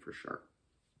can't say for sure.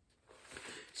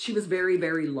 She was very,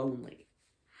 very lonely.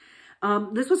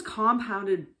 This was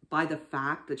compounded by the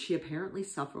fact that she apparently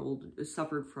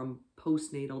suffered from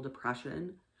postnatal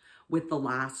depression with the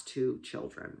last two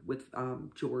children, with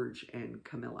George and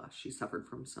Camilla. She suffered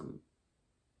from some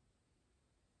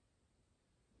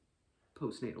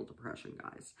postnatal depression,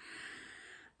 guys.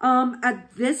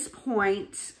 At this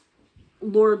point,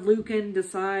 Lord Lucan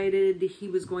decided he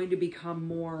was going to become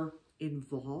more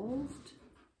involved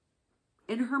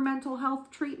in her mental health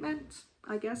treatment.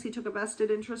 I guess he took a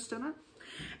vested interest in it.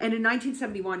 And in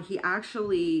 1971, he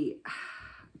actually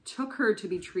took her to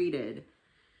be treated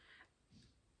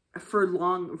for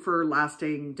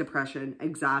lasting depression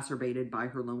exacerbated by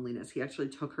her loneliness. He actually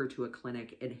took her to a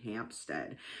clinic in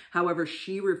Hampstead. However,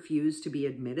 she refused to be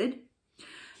admitted.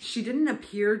 She didn't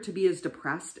appear to be as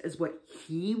depressed as what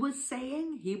he was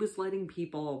saying. He was letting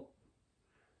people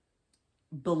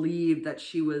believe that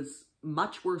she was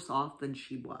much worse off than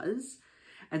she was.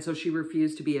 And so she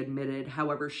refused to be admitted.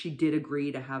 However, she did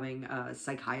agree to having a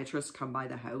psychiatrist come by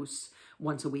the house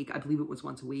once a week. I believe it was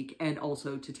once a week. And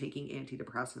also to taking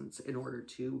antidepressants in order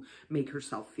to make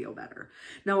herself feel better.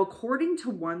 Now, according to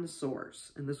one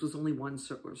source, and this was only one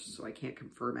source, so I can't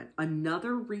confirm it,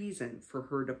 another reason for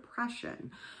her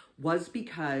depression was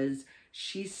because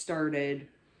she started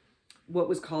what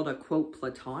was called a, quote,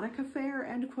 platonic affair,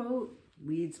 end quote.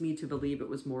 Leads me to believe it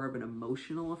was more of an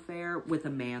emotional affair with a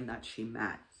man that she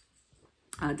met.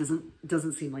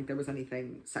 Doesn't seem like there was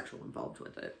anything sexual involved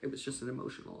with it. It was just an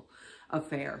emotional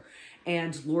affair.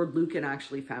 And Lord Lucan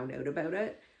actually found out about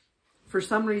it. For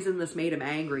some reason, this made him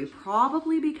angry,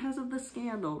 probably because of the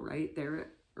scandal, right? They're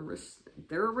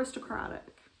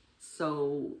aristocratic.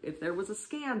 So if there was a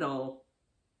scandal,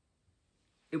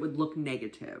 it would look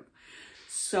negative.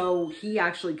 So he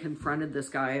actually confronted this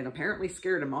guy and apparently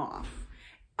scared him off.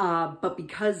 But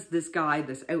because this guy,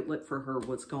 this outlet for her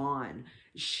was gone,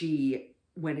 she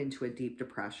went into a deep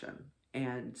depression.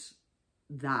 And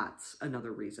that's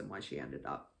another reason why she ended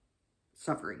up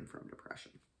suffering from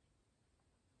depression.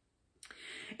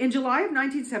 In July of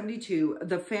 1972,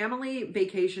 the family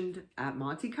vacationed at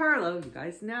Monte Carlo. You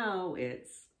guys know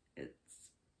it's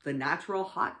the natural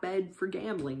hotbed for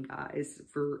gambling, guys,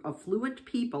 for affluent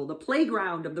people, the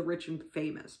playground of the rich and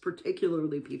famous,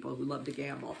 particularly people who love to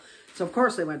gamble. So, of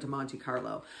course, they went to Monte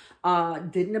Carlo.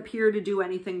 Didn't appear to do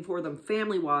anything for them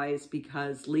family-wise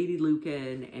because Lady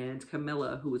Lucan and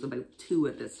Camilla, who was about 2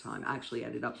 at this time, actually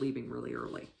ended up leaving really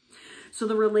early. So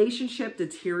the relationship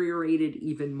deteriorated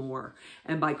even more.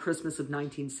 And by Christmas of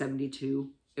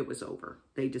 1972, it was over.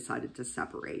 They decided to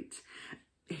separate.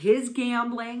 His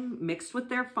gambling mixed with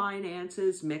their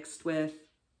finances, mixed with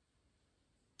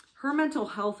her mental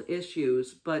health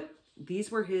issues, but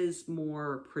these were his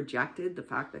more projected, the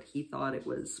fact that he thought it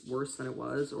was worse than it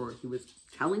was, or he was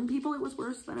telling people it was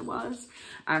worse than it was,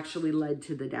 actually led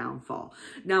to the downfall.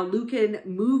 Now, Lucan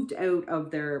moved out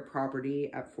of their property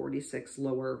at 46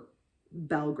 Lower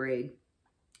Belgrade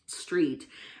Street,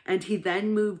 and he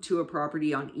then moved to a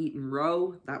property on Eaton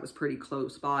Row that was pretty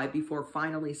close by before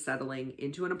finally settling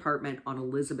into an apartment on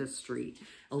Elizabeth Street.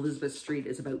 Elizabeth Street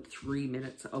is about 3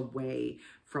 minutes away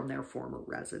from their former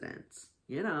residence.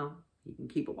 You know, you can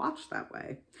keep a watch that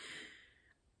way.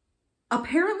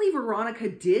 Apparently, Veronica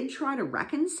did try to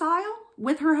reconcile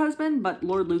with her husband, but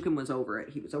Lord Lucan was over it.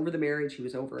 He was over the marriage. He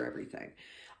was over everything.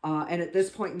 And at this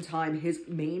point in time, his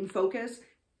main focus,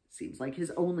 seems like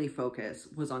his only focus,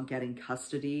 was on getting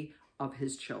custody of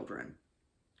his children.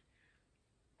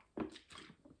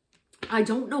 I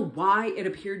don't know why it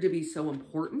appeared to be so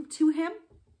important to him.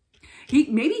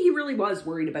 Maybe he really was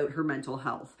worried about her mental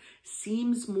health.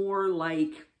 Seems more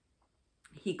like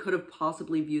he could have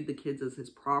possibly viewed the kids as his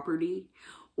property,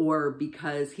 or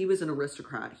because he was an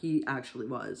aristocrat. He actually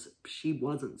was. She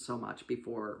wasn't so much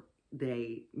before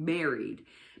they married.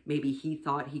 Maybe he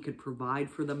thought he could provide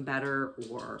for them better,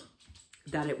 or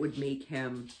that it would make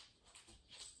him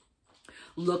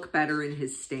look better in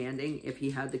his standing if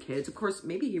he had the kids. Of course,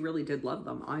 maybe he really did love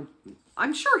them.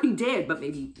 I'm sure he did, but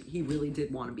maybe he really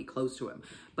did want to be close to him.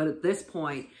 But at this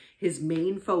point, his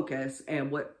main focus,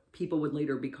 and what people would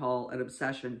later be called an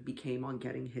obsession, became on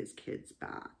getting his kids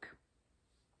back.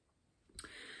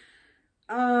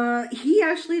 He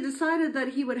actually decided that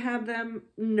he would have them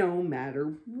no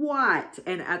matter what.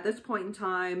 And at this point in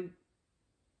time,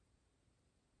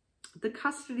 the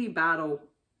custody battle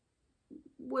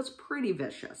was pretty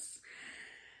vicious.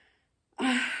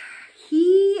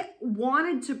 He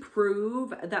wanted to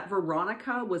prove that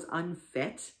Veronica was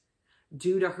unfit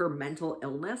due to her mental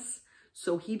illness,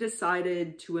 so he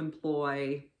decided to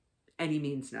employ any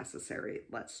means necessary,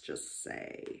 let's just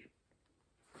say.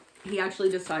 He actually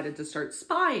decided to start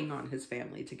spying on his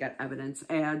family to get evidence,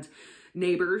 and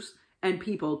neighbors and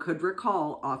people could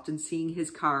recall often seeing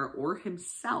his car or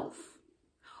himself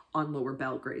on Lower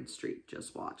Belgrade Street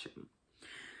just watching.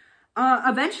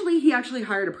 Eventually, he actually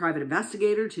hired a private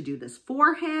investigator to do this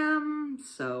for him,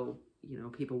 so, you know,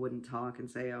 people wouldn't talk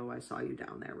and say, oh, I saw you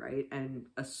down there, right? And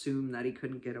assume that he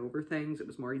couldn't get over things. It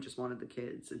was more he just wanted the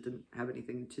kids. It didn't have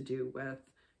anything to do with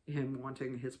him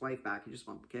wanting his wife back. He just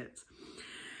wanted the kids.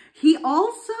 He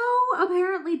also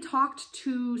apparently talked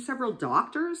to several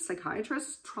doctors,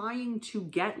 psychiatrists, trying to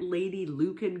get Lady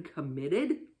Lucan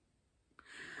committed.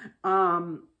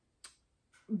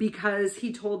 Because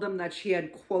he told them that she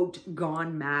had, quote,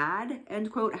 gone mad,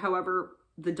 end quote. However,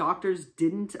 the doctors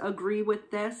didn't agree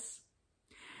with this.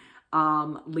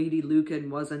 Lady Lucan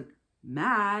wasn't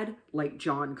mad like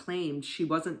John claimed. She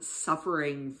wasn't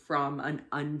suffering from an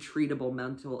untreatable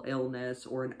mental illness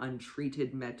or an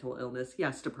untreated mental illness.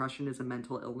 Yes, depression is a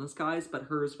mental illness, guys, but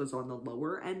hers was on the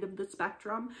lower end of the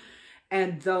spectrum.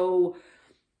 And though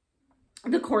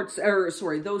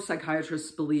those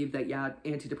psychiatrists believed that, yeah,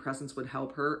 antidepressants would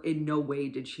help her, in no way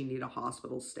did she need a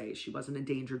hospital stay. She wasn't a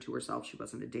danger to herself. She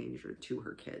wasn't a danger to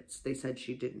her kids. They said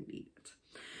she didn't need it.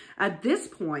 At this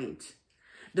point,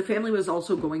 the family was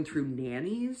also going through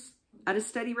nannies at a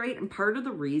steady rate. And part of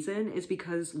the reason is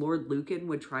because Lord Lucan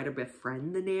would try to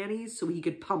befriend the nannies so he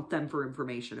could pump them for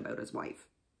information about his wife.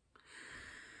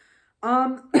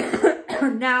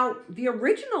 Now, the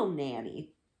original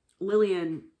nanny,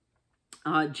 Lillian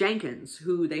Jenkins,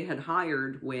 who they had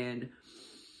hired when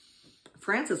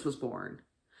Francis was born,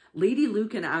 Lady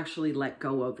Lucan actually let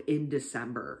go of in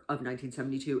December of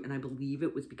 1972, and I believe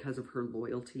it was because of her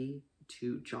loyalty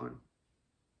to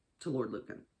Lord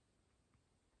Lucan.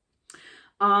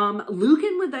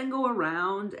 Lucan would then go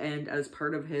around, and as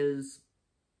part of his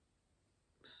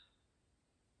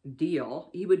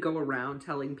deal, he would go around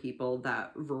telling people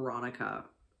that Veronica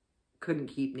couldn't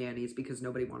keep nannies because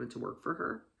nobody wanted to work for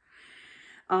her.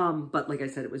 But like I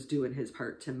said, it was due in his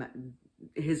part to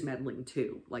his meddling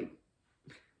too, like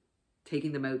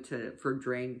taking them out for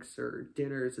drinks or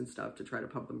dinners and stuff to try to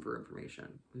pump them for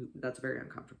information. That's very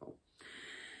uncomfortable.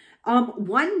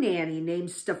 One nanny named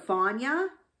Stefania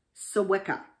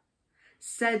Sawicka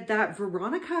said that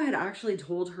Veronica had actually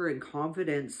told her in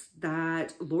confidence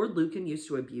that Lord Lucan used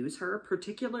to abuse her,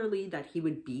 particularly that he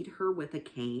would beat her with a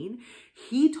cane.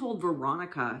 He told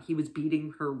Veronica he was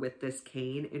beating her with this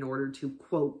cane in order to,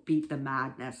 quote, beat the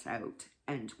madness out,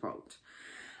 end quote.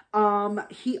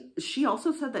 She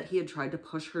also said that he had tried to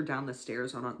push her down the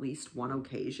stairs on at least one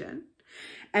occasion.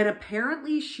 And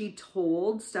apparently she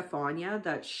told Stefania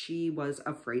that she was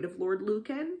afraid of Lord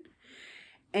Lucan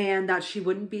and that she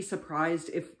wouldn't be surprised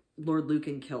if Lord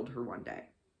Lucan killed her one day.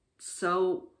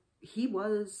 So he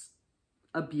was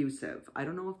abusive. I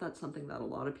don't know if that's something that a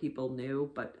lot of people knew,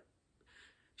 but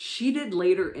she did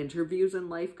later interviews in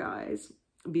life, guys.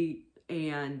 She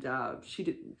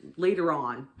did later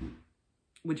on.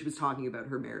 when she was talking about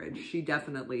her marriage, she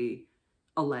definitely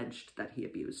alleged that he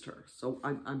abused her. So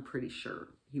I'm pretty sure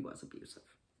he was abusive.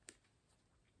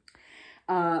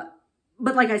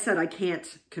 But like I said, I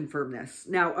can't confirm this.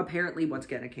 Now, apparently, once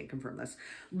again, I can't confirm this.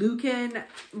 Lucan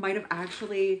might have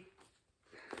actually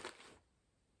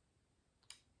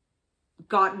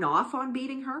gotten off on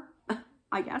beating her,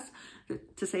 I guess,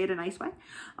 to say it a nice way.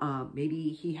 Maybe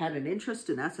he had an interest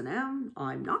in S&M.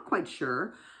 I'm not quite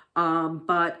sure.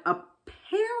 But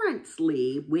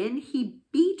apparently, when he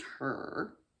beat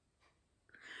her,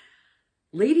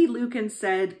 Lady Lucan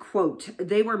said, quote,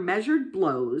 "They were measured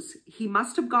blows. He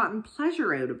must have gotten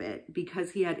pleasure out of it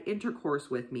because he had intercourse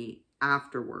with me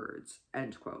afterwards,"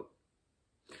 end quote.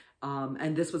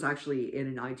 And this was actually in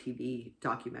an ITV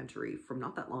documentary from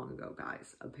not that long ago,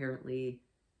 guys. Apparently,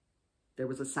 there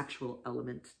was a sexual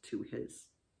element to his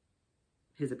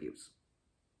abuse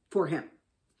for him.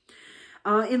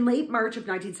 In late March of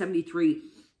 1973,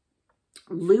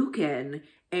 Lucan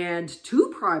and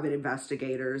two private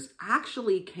investigators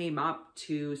actually came up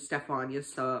to Stefania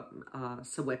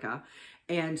Sawicka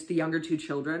and the younger two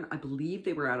children. I believe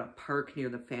they were at a park near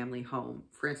the family home.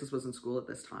 Frances was in school at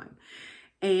this time.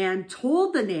 And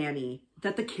told the nanny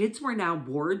that the kids were now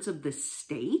wards of the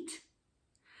state.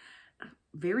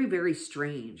 Very, very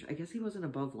strange. I guess he wasn't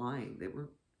above lying. They were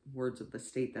wards of the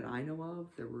state that I know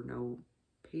of. There were no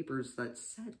papers that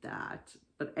said that.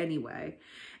 But anyway,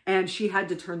 and she had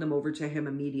to turn them over to him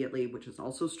immediately, which is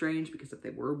also strange because if they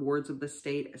were wards of the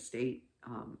state, a state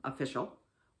official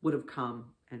would have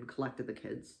come and collected the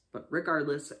kids. But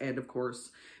regardless, and of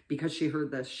course, because she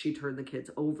heard this, she turned the kids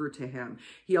over to him.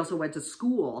 He also went to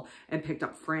school and picked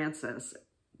up Frances,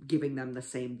 giving them the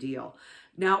same deal.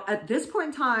 Now, at this point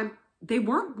in time, they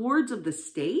weren't wards of the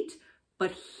state,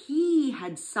 but he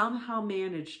had somehow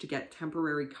managed to get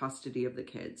temporary custody of the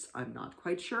kids. I'm not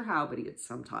quite sure how, but he had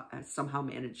somehow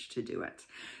managed to do it.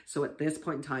 So at this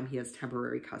point in time, he has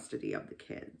temporary custody of the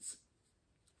kids.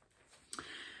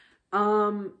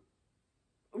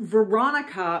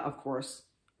 Veronica, of course,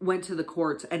 went to the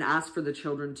courts and asked for the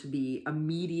children to be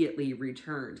immediately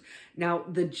returned. Now,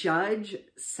 the judge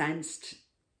sensed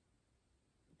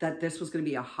that this was going to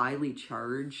be a highly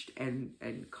charged and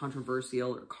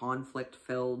controversial or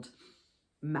conflict-filled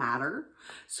matter.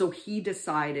 So he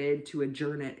decided to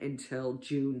adjourn it until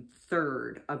June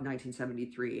 3rd of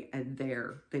 1973. And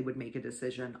there they would make a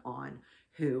decision on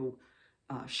who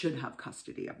should have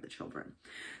custody of the children.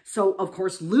 So, of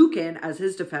course, Lucan, as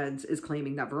his defense, is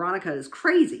claiming that Veronica is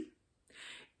crazy.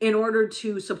 In order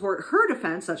to support her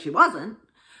defense that she wasn't,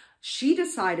 she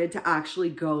decided to actually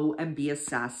go and be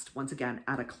assessed, once again,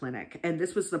 at a clinic. And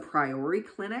this was the Priory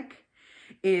Clinic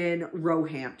in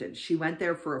Roehampton. She went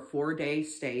there for a 4-day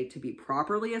stay to be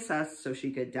properly assessed so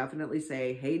she could definitely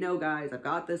say, hey, no, guys, I've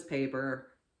got this paper.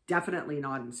 Definitely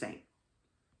not insane.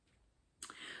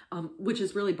 Which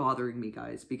is really bothering me,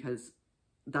 guys, because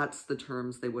that's the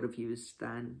terms they would have used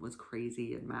then, was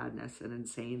crazy and madness and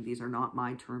insane. These are not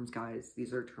my terms, guys.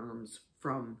 These are terms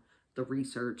from the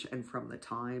research and from the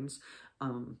times.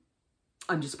 I'm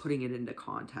just putting it into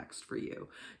context for you.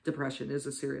 Depression is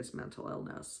a serious mental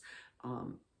illness.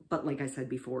 But like I said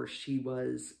before, she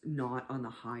was not on the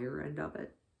higher end of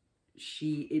it.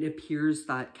 It appears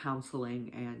that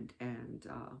counseling and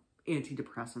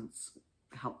antidepressants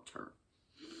helped her.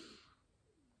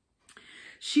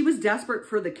 She was desperate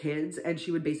for the kids, and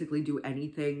she would basically do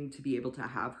anything to be able to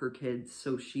have her kids,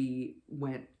 so she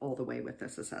went all the way with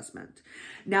this assessment.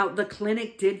 Now, the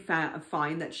clinic did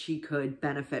find that she could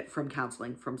benefit from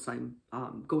counseling, from some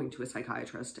going to a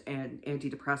psychiatrist and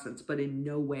antidepressants, but in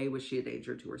no way was she a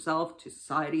danger to herself, to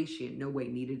society. She in no way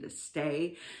needed to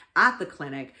stay at the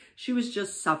clinic. She was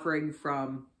just suffering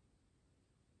from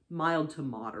mild to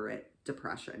moderate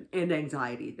depression and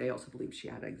anxiety. They also believe she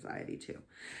had anxiety too.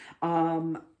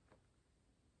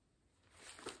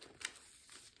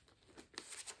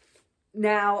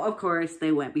 Now, of course,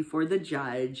 they went before the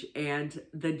judge, and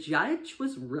the judge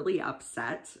was really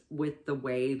upset with the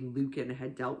way Lucan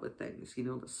had dealt with things. You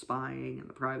know, the spying and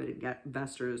the private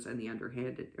investors and the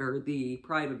underhanded, or the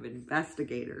private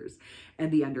investigators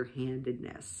and the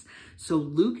underhandedness. So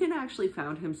Lucan actually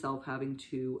found himself having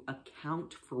to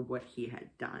account for what he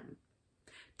had done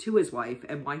to his wife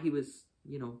and why he was,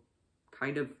 you know,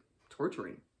 kind of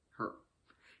torturing her.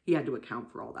 He had to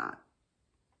account for all that.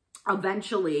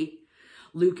 Eventually,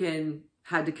 Lucan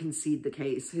had to concede the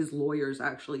case. His lawyers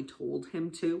actually told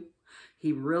him to.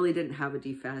 He really didn't have a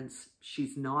defense.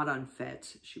 She's not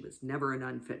unfit. She was never an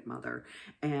unfit mother,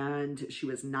 and she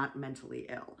was not mentally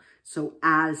ill. So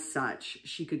as such,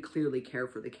 she could clearly care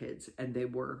for the kids, and they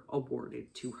were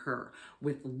awarded to her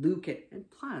with Lucan. And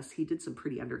plus, he did some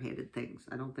pretty underhanded things.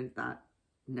 I don't think that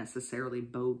necessarily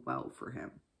bode well for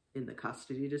him in the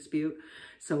custody dispute.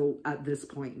 So at this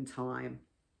point in time,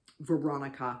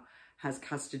 Veronica has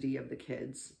custody of the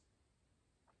kids,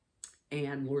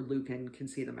 and Lord Lucan can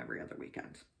see them every other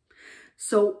weekend.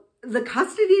 So the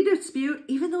custody dispute,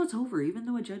 even though it's over, even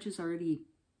though a judge has already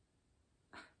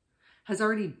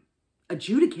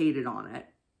adjudicated on it,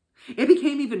 it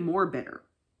became even more bitter.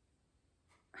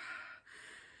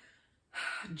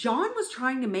 John was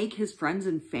trying to make his friends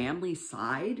and family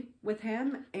side with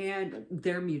him, and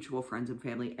their mutual friends and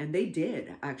family, and they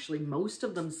did. Actually, most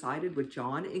of them sided with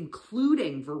John,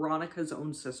 including Veronica's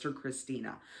own sister,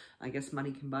 Christina. I guess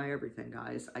money can buy everything,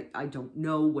 guys. I don't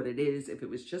know what it is, if it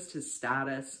was just his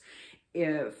status,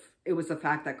 if it was the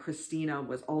fact that Christina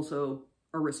was also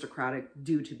aristocratic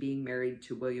due to being married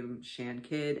to William Shan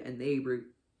Kidd, and they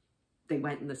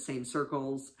went in the same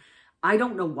circles. I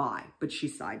don't know why, but she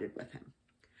sided with him.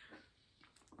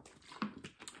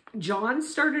 John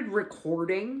started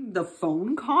recording the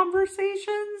phone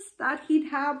conversations that he'd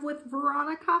have with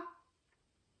Veronica.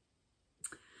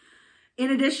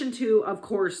 In addition to, of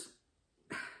course,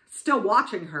 still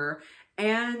watching her.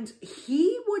 And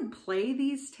he would play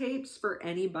these tapes for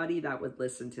anybody that would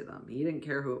listen to them. He didn't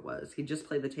care who it was. He'd just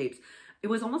play the tapes. It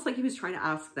was almost like he was trying to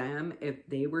ask them if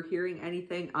they were hearing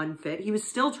anything unfit. He was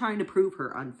still trying to prove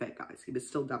her unfit, guys. He was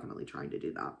still definitely trying to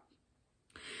do that.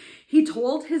 He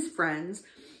told his friends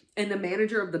and the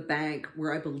manager of the bank,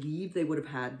 where I believe they would have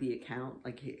had the account,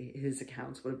 like his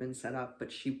accounts would have been set up,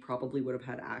 but she probably would have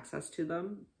had access to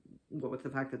them with the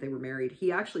fact that they were married.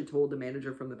 He actually told the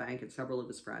manager from the bank and several of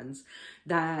his friends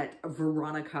that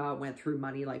Veronica went through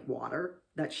money like water,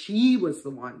 that she was the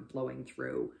one blowing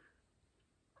through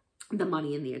the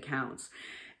money in the accounts.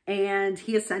 And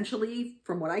he essentially,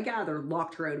 from what I gather,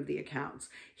 locked her out of the accounts.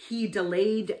 He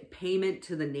delayed payment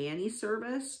to the nanny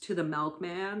service, to the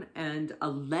milkman, and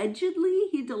allegedly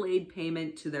he delayed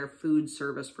payment to their food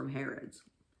service from Harrods.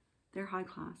 They're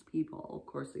high-class people. Of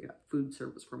course, they got food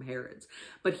service from Harrods.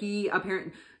 But he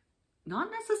apparently,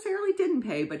 not necessarily didn't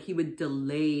pay, but he would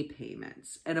delay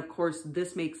payments. And of course,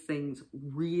 this makes things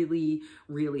really,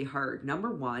 really hard.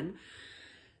 Number one,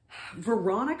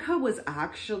 Veronica was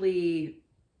actually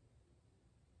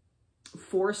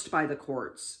forced by the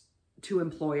courts to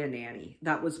employ a nanny.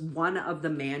 That was one of the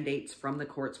mandates from the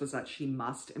courts, was that she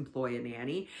must employ a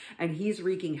nanny. And he's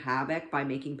wreaking havoc by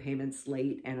making payments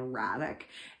late and erratic.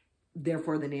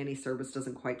 Therefore, the nanny service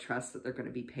doesn't quite trust that they're going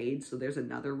to be paid. So there's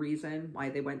another reason why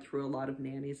they went through a lot of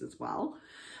nannies as well.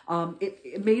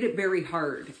 It made it very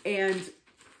hard. And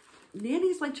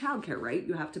nannies like childcare, right?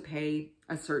 You have to pay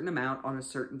a certain amount on a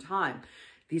certain time.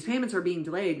 These payments are being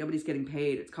delayed. Nobody's getting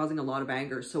paid. It's causing a lot of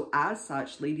anger. So as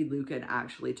such, Lady Lucan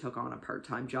actually took on a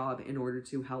part-time job in order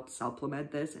to help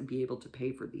supplement this and be able to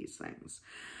pay for these things.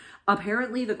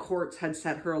 Apparently, the courts had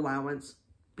set her allowance,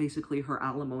 basically her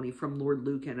alimony, from Lord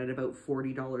Lucan at about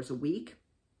 $40 a week.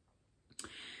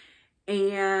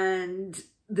 And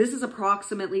this is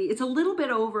approximately, it's a little bit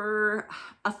over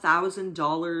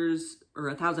 $1,000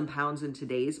 or £1,000 in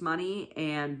today's money,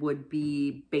 and would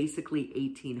be basically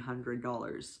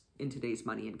 $1,800 in today's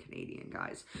money in Canadian,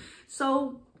 guys.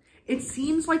 So it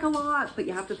seems like a lot, but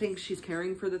you have to think she's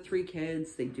caring for the 3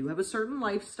 kids. They do have a certain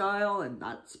lifestyle, and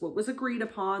that's what was agreed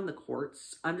upon. The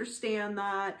courts understand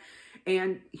that.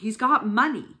 And he's got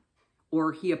money,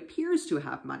 or he appears to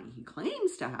have money. He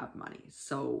claims to have money.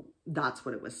 So that's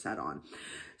what it was set on.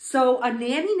 So a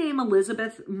nanny named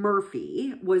Elizabeth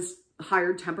Murphy was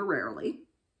hired temporarily,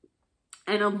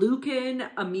 and a Lucan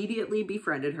immediately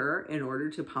befriended her in order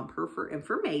to pump her for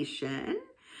information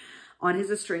on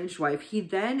his estranged wife. He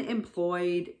then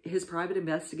employed his private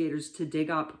investigators to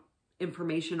dig up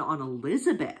information on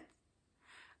Elizabeth,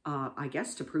 I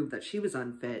guess to prove that she was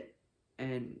unfit,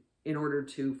 and in order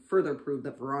to further prove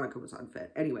that Veronica was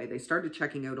unfit. Anyway, they started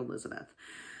checking out Elizabeth.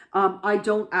 I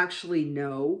don't actually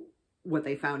know what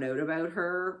they found out about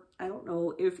her. I don't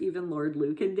know if even Lord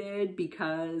Lucan did,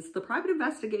 because the private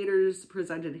investigators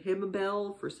presented him a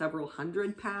bill for several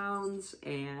 £100,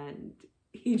 and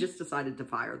he just decided to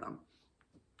fire them.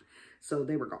 So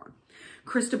they were gone.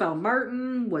 Christabel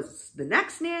Martin was the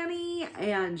next nanny,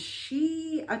 and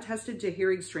she attested to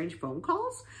hearing strange phone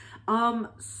calls.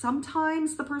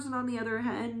 Sometimes the person on the other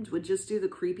end would just do the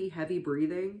creepy, heavy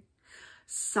breathing.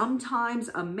 Sometimes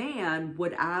a man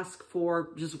would ask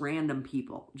for just random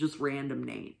people, just random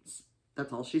names.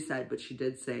 That's all she said, but she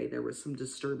did say there was some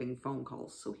disturbing phone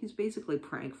calls. So he's basically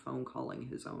prank phone calling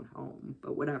his own home,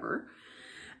 but whatever.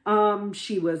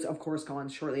 She was, of course, gone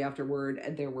shortly afterward,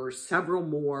 and there were several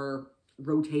more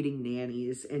rotating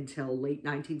nannies until late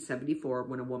 1974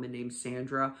 when a woman named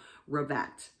Sandra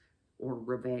Rivett, or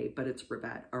Rivet, but it's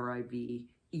Rivett,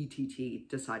 R-I-V-E-T-T,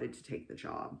 decided to take the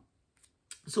job.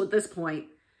 So at this point,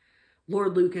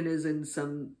 Lord Lucan is in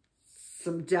some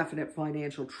definite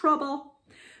financial trouble.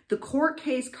 The court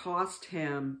case cost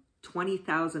him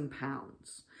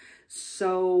 £20,000.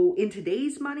 So in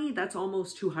today's money, that's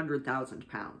almost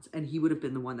 £200,000. And he would have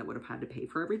been the one that would have had to pay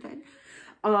for everything.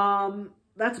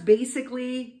 That's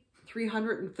basically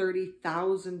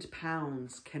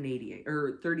 £330,000 Canadian,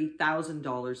 or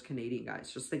 $30,000 Canadian,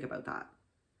 guys. Just think about that.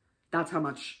 That's how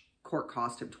much court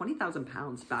cost him.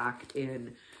 £20,000 back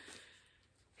in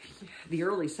the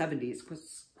early 70s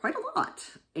was quite a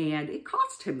lot, and it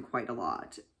cost him quite a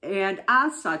lot. And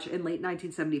as such, in late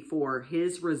 1974,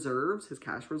 his reserves, his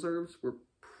cash reserves, were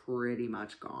pretty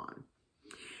much gone.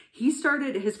 His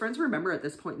friends remember at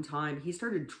this point in time, he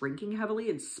started drinking heavily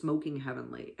and smoking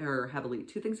heavily,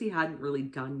 two things he hadn't really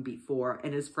done before,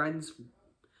 and his friends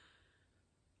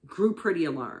grew pretty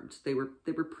alarmed. They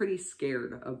were pretty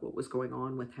scared of what was going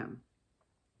on with him.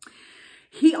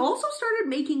 He also started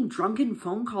making drunken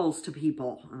phone calls to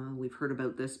people. We've heard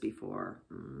about this before.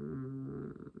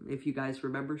 If you guys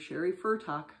remember Sherry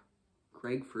Furtuck,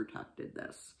 Craig Furtuck did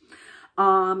this.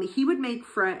 He would make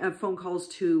phone calls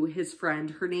to his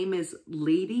friend. Her name is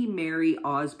Lady Mary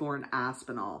Osborne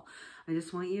Aspinall. I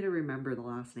just want you to remember the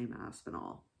last name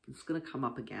Aspinall. It's going to come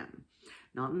up again.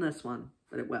 Not in this one,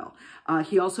 but it will.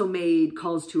 He also made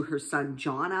calls to her son,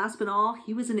 John Aspinall.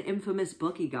 He was an infamous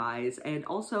bookie, guys, and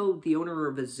also the owner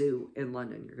of a zoo in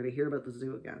London. You're going to hear about the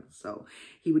zoo again. So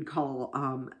he would call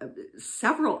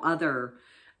several other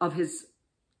of his,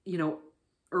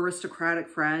 aristocratic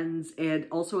friends, and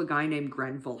also a guy named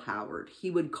Grenville Howard. He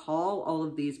would call all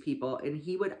of these people, and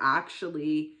he would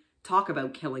actually talk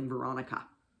about killing Veronica.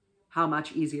 How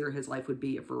much easier his life would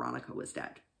be if Veronica was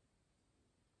dead.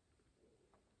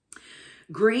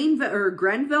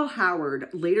 Grenville Howard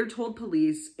later told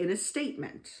police in a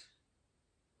statement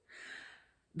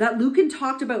that Lucan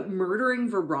talked about murdering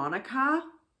Veronica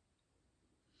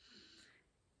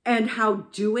and how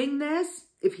doing this,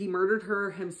 if he murdered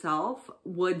her himself,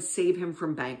 would save him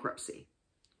from bankruptcy.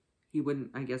 He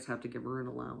wouldn't, I guess, have to give her an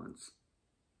allowance.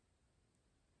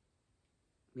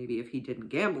 Maybe if he didn't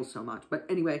gamble so much. But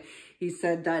anyway, he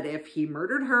said that if he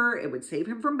murdered her, it would save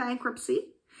him from bankruptcy.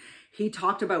 He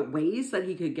talked about ways that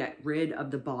he could get rid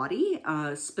of the body,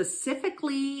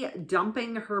 specifically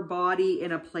dumping her body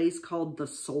in a place called the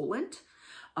Solent.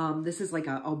 This is like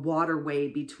a waterway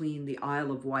between the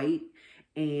Isle of Wight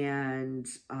and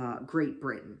Great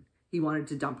Britain. He wanted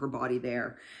to dump her body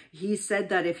there. He said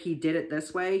that if he did it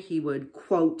this way, he would,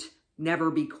 quote,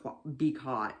 never be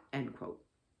caught, end quote.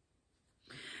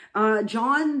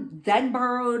 John then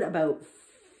borrowed about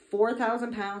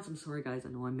 £4,000. I'm sorry, guys. I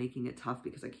know I'm making it tough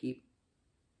because I keep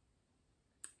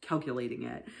calculating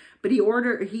it. But he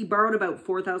borrowed about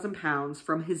 £4,000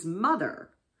 from his mother,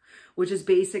 which is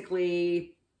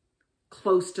basically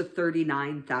close to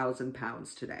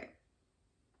 £39,000 today.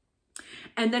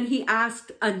 And then he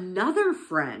asked another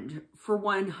friend for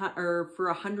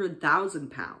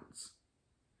 £100,000.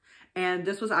 And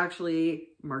this was actually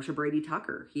Marsha Brady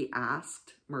Tucker. He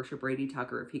asked Marsha Brady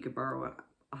Tucker if he could borrow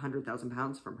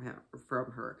 £100,000 from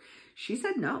her. She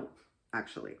said no,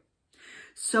 actually.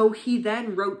 So he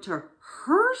then wrote to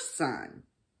her son,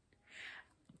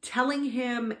 telling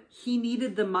him he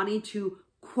needed the money to,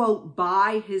 quote,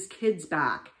 buy his kids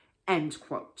back, end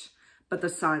quote. But the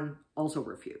son also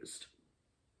refused.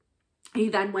 He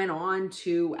then went on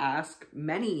to ask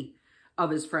many of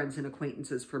his friends and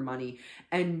acquaintances for money,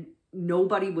 and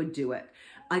nobody would do it.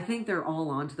 I think they're all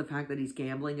on to the fact that he's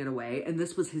gambling it away, and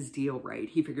this was his deal, right?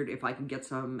 He figured if I can get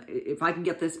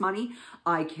this money,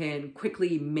 I can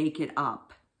quickly make it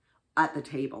up at the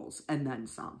tables and then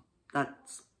some.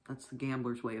 That's the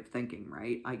gambler's way of thinking,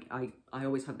 right? I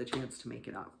always have the chance to make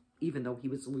it up, even though he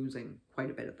was losing quite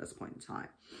a bit at this point in time.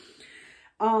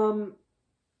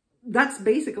 That's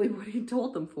basically what he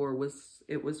told them for,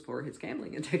 it was for his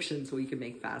gambling addiction, so he could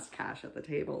make fast cash at the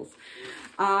tables.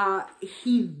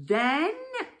 He then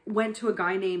went to a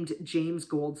guy named James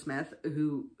Goldsmith,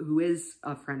 who is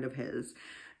a friend of his.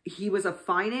 He was a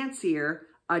financier,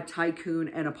 a tycoon,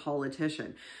 and a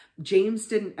politician. James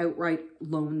didn't outright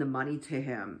loan the money to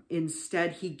him.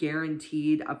 Instead, he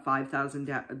guaranteed a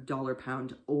 $5,000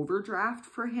 pound overdraft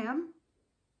for him.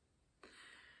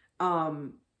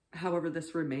 However,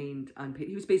 this remained unpaid.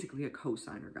 He was basically a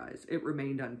co-signer, guys. It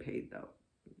remained unpaid, though.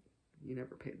 You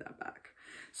never paid that back.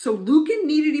 So Lucan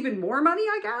needed even more money,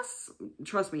 I guess.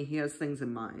 Trust me, he has things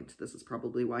in mind. This is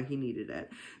probably why he needed it.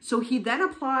 So he then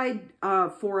applied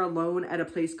for a loan at a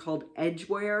place called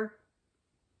Edgware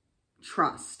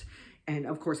Trust. And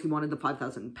of course, he wanted the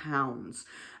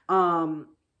 £5,000.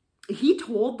 He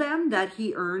told them that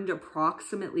he earned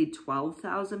approximately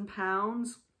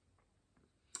 £12,000,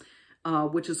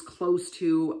 which is close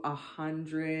to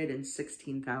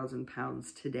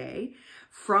 £116,000 today,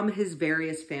 from his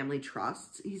various family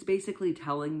trusts. He's basically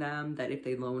telling them that if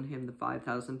they loan him the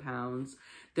 £5,000,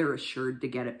 they're assured to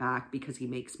get it back because he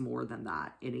makes more than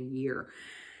that in a year.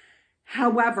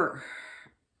 However,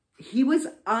 he was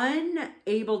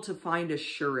unable to find a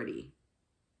surety,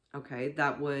 okay,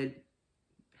 that would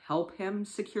help him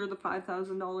secure the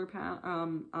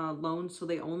 $5,000 loan, so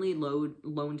they only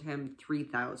loaned him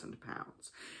 £3,000.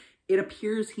 It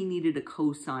appears he needed a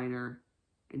co-signer,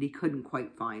 and he couldn't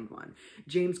quite find one.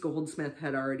 James Goldsmith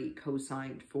had already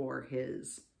co-signed for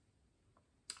his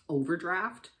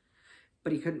overdraft,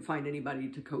 but he couldn't find anybody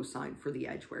to co-sign for the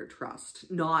Edgware Trust.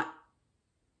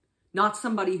 Not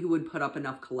somebody who would put up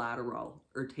enough collateral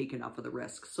or take enough of the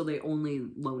risk. So they only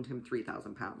loaned him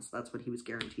 £3,000. That's what he was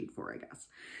guaranteed for, I guess.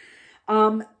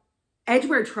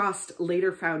 Edgware Trust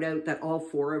later found out that all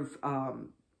four of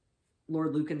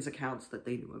Lord Lucan's accounts that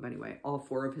they knew of anyway, all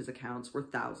four of his accounts were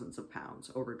thousands of pounds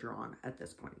overdrawn at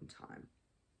this point in time.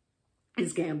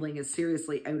 His gambling is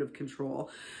seriously out of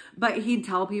control. But he'd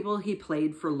tell people he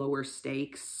played for lower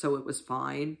stakes, so it was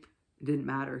fine. It didn't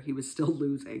matter. He was still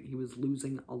losing. He was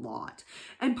losing a lot.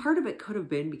 And part of it could have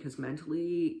been because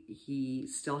mentally he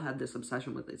still had this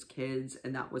obsession with his kids,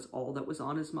 and that was all that was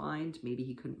on his mind. Maybe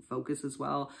he couldn't focus as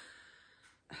well.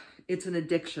 It's an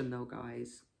addiction though,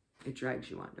 guys. It drags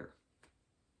you under.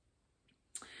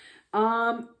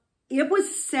 It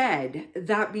was said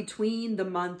that between the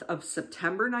month of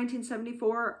September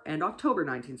 1974 and October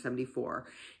 1974,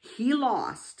 he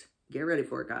lost, get ready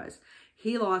for it, guys,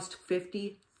 he lost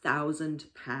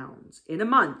 £50,000 in a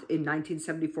month in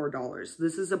 1974 dollars.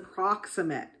 This is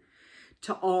approximate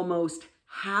to almost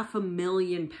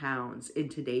 £500,000 in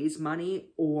today's money,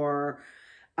 or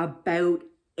about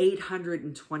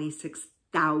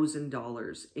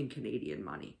 $826,000 in Canadian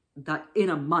money. That in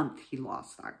a month he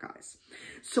lost that, guys.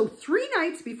 So 3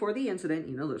 nights before the incident,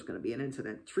 you know there's going to be an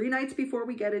incident. 3 nights before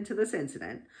we get into this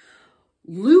incident,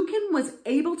 Lucan was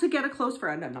able to get a close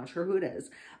friend, I'm not sure who it is,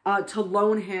 to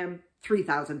loan him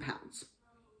 £3,000.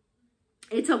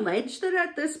 It's alleged that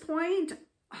at this point,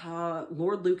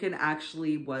 Lord Lucan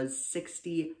actually was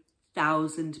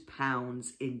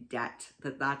 £60,000 in debt.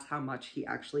 That's how much he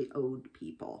actually owed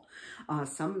people.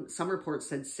 Some reports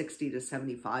said $60,000 to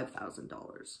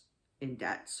 $75,000 in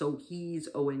debt. So he's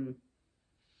owing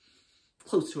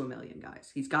close to $1 million,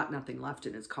 guys. He's got nothing left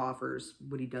in his coffers.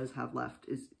 What he does have left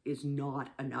is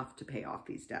not enough to pay off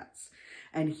these debts.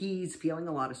 And he's feeling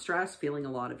a lot of stress, feeling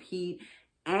a lot of heat,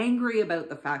 angry about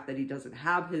the fact that he doesn't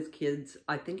have his kids.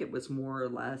 I think it was more or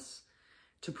less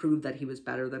to prove that he was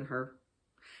better than her.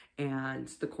 And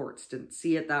the courts didn't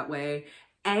see it that way.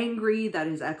 Angry that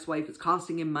his ex-wife is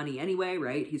costing him money anyway,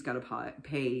 right? He's got to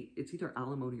pay, it's either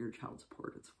alimony or child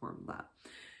support. It's a form of that.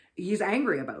 He's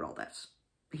angry about all this.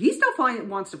 He still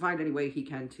wants to find any way he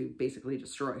can to basically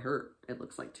destroy her, it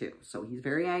looks like, too. So he's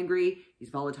very angry. He's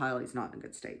volatile. He's not in a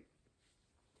good state.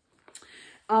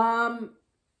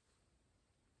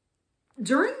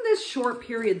 During this short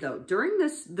period, though, during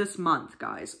this month,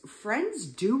 guys, friends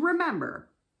do remember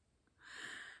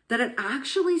that it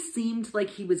actually seemed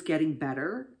like he was getting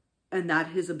better and that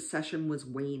his obsession was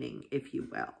waning, if you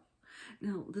will.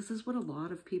 Now, this is what a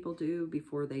lot of people do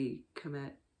before they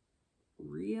commit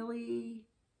really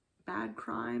bad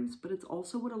crimes, but it's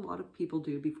also what a lot of people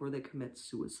do before they commit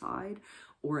suicide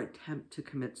or attempt to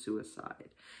commit suicide.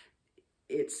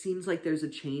 It seems like there's a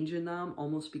change in them,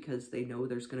 almost because they know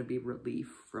there's going to be relief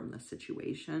from the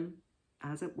situation,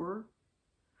 as it were.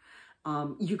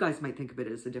 You guys might think of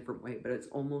it as a different way, but it's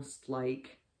almost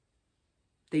like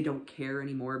they don't care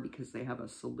anymore because they have a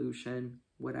solution,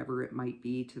 whatever it might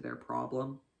be, to their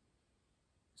problem.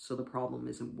 So the problem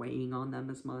isn't weighing on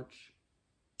them as much,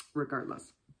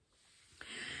 regardless.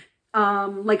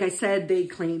 Like I said, they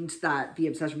claimed that the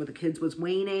obsession with the kids was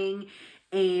waning,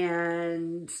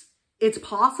 and it's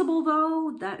possible,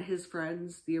 though, that his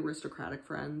friends, the aristocratic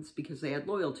friends, because they had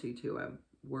loyalty to him,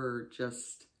 were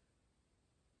just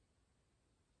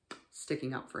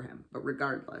sticking up for him. But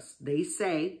regardless, they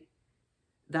say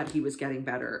that he was getting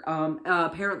better.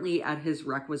 Apparently at his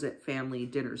requisite family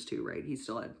dinners too, right? He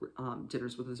still had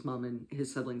dinners with his mom and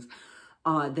his siblings.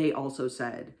 They also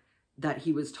said that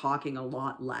he was talking a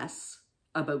lot less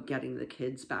about getting the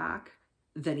kids back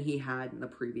than he had in the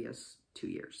previous 2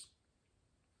 years.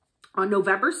 On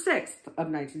November 6th of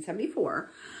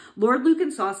 1974, Lord Lucan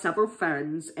saw several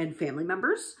friends and family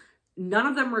members. None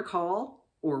of them recall,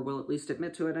 or will at least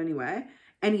admit to it anyway,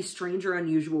 any strange or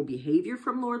unusual behavior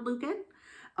from Lord Lucan.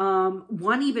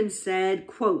 One even said,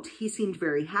 quote, he seemed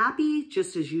very happy,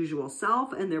 just his usual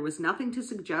self, and there was nothing to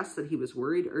suggest that he was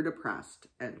worried or depressed,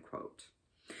 end quote.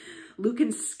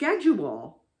 Lucan's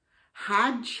schedule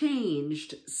had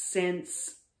changed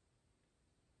since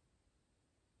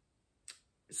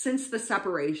the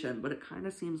separation, but it kind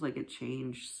of seems like it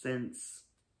changed since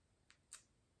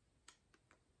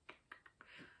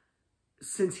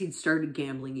he'd started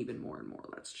gambling even more and more,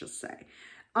 let's just say.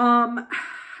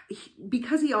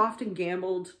 Because he often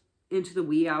gambled into the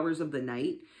wee hours of the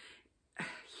night,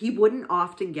 he wouldn't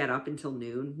often get up until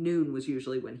noon. Noon was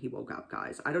usually when he woke up,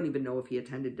 guys. I don't even know if he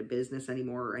attended to business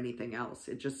anymore or anything else.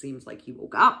 It just seems like he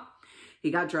woke up,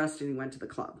 he got dressed, and he went to the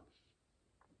club.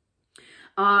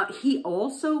 He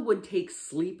also would take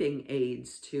sleeping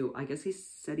aids too. I guess he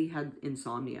said he had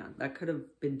insomnia. That could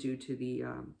have been due to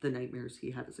the nightmares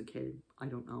he had as a kid. I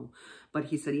don't know. But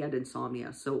he said he had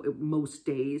insomnia. So most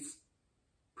days,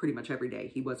 pretty much every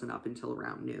day, he wasn't up until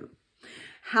around noon.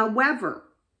 However,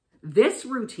 this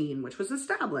routine, which was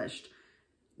established,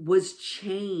 was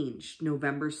changed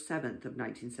November 7th of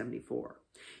 1974.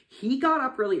 He got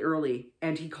up really early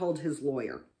and he called his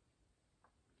lawyer.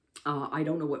 I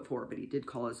don't know what for, but he did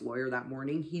call his lawyer that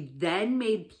morning. He then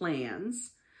made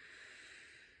plans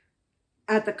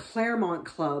at the Claremont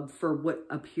Club for what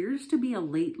appears to be a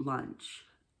late lunch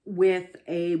with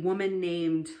a woman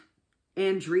named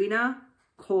Andrina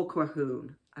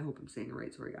Colquhoun. I hope I'm saying it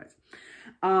right. Sorry, guys.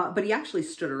 But he actually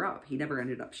stood her up. He never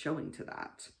ended up showing to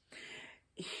that.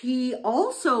 He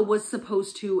also was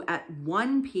supposed to, at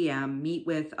 1 p.m., meet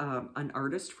with an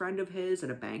artist friend of his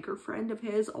and a banker friend of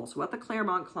his, also at the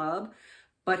Claremont Club,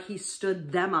 but he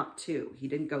stood them up too. He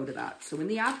didn't go to that. So in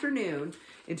the afternoon,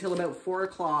 until about 4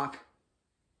 o'clock,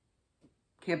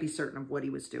 can't be certain of what he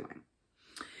was doing.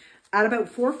 At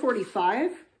about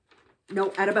 4:45,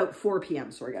 no, at about 4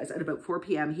 p.m., sorry guys, at about 4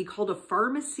 p.m., he called a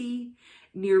pharmacy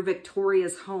near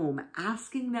Victoria's home,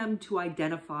 asking them to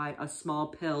identify a small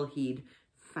pill he'd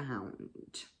found.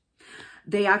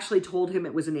 They actually told him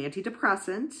it was an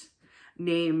antidepressant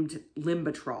named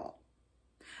Limbatrol.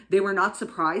 They were not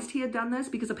surprised he had done this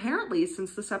because apparently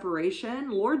since the separation,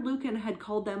 Lord Lucan had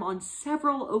called them on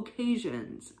several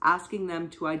occasions asking them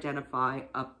to identify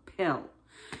a pill.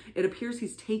 It appears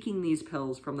he's taking these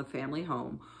pills from the family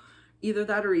home. Either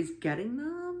that or he's getting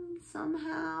them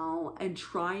somehow and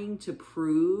trying to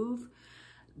prove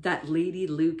that Lady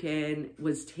Lucan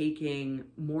was taking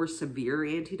more severe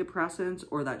antidepressants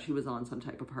or that she was on some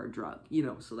type of hard drug, you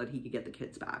know, so that he could get the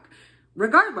kids back.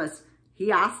 Regardless,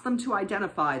 he asked them to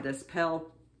identify this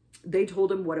pill. They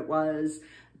told him what it was,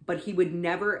 but he would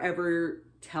never, ever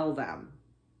tell them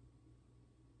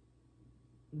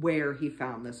where he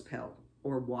found this pill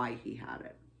or why he had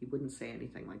it. He wouldn't say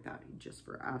anything like that. He'd just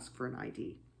ask for an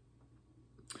ID.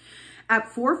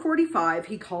 At 4:45,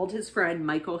 he called his friend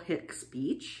Michael Hicks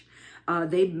Beach.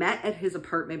 They met at his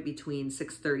apartment between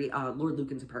 6:30, Lord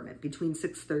Lucan's apartment, between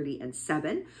 6:30 and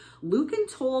 7. Lucan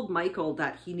told Michael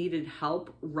that he needed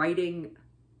help writing.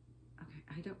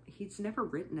 Okay, he's never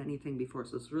written anything before,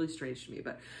 so it's really strange to me,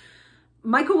 but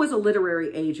Michael was a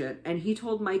literary agent, and he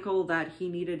told Michael that he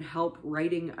needed help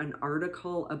writing an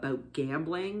article about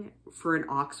gambling for an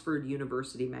Oxford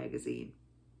University magazine.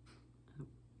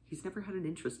 He's never had an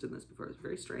interest in this before. It's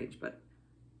very strange, but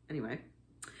anyway.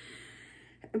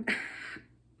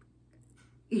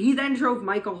 He then drove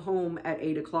Michael home at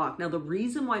 8 o'clock. Now, the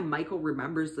reason why Michael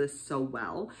remembers this so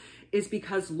well is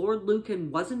because Lord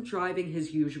Lucan wasn't driving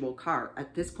his usual car.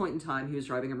 At this point in time, he was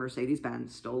driving a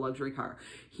Mercedes-Benz, still a luxury car.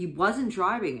 He wasn't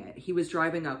driving it. He was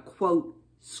driving a, quote,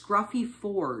 scruffy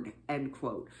Ford, end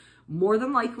quote. More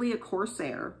than likely a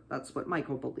Corsair, that's what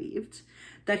Michael believed,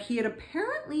 that he had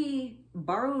apparently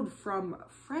borrowed from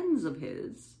friends of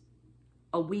his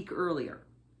a week earlier.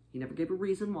 He never gave a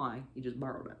reason why, he just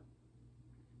borrowed it.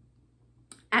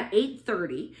 At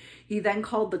 8:30, he then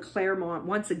called the Claremont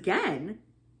once again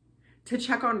to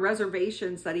check on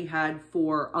reservations that he had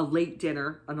for a late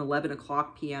dinner, an 11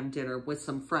 o'clock p.m. dinner with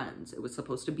some friends. It was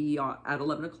supposed to be at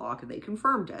 11 o'clock and they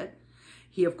confirmed it.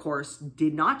 He, of course,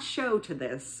 did not show to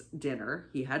this dinner.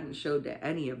 He hadn't showed to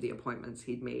any of the appointments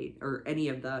he'd made or any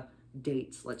of the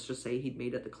dates, let's just say, he'd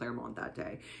made at the Claremont that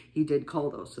day. He did call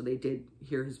those, so they did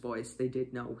hear his voice. They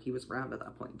did know he was around at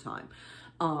that point in time.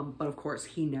 But of course,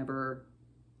 he never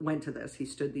went to this. He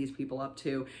stood these people up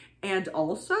too. And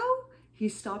also, he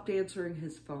stopped answering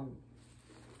his phone.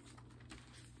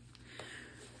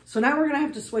 So now we're going to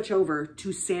have to switch over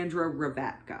to Sandra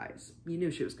Rivette, guys. You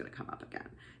knew she was going to come up again.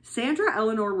 Sandra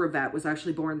Eleanor Rivette was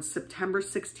actually born September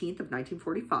 16th of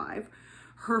 1945.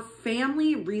 Her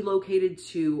family relocated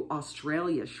to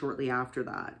Australia shortly after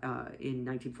that, in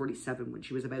 1947 when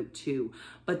she was about 2.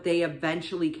 But they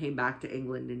eventually came back to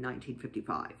England in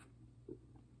 1955.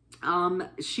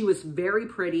 She was very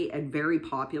pretty and very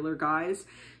popular, guys.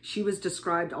 She was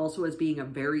described also as being a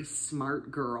very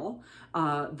smart girl,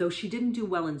 though she didn't do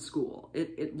well in school.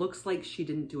 It looks like she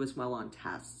didn't do as well on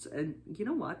tests. And you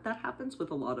know what? That happens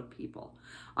with a lot of people.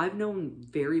 I've known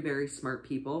very, very smart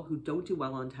people who don't do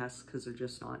well on tests because they're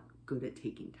just not good at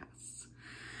taking tests.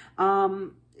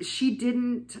 She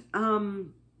didn't,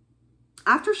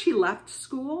 after she left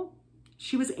school,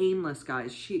 she was aimless,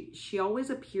 guys. She always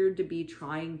appeared to be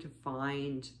trying to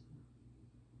find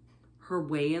her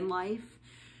way in life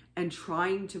and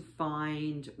trying to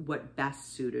find what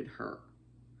best suited her.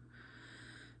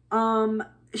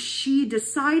 She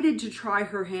decided to try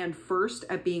her hand first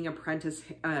at being an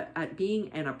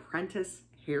apprentice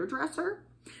hairdresser.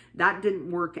 That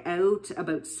didn't work out.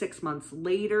 About 6 months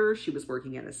later, she was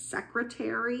working as a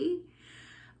secretary.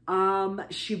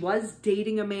 She was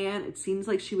dating a man. It seems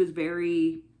like she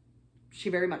very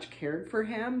much cared for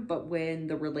him, but when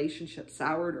the relationship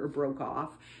soured or broke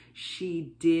off,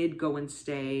 she did go and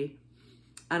stay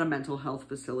at a mental health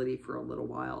facility for a little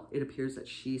while. It appears that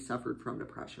she suffered from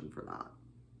depression for that.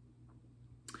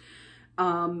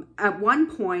 At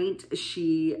one point,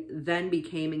 she then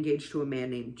became engaged to a man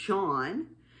named John.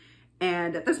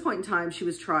 And at this point in time, she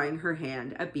was trying her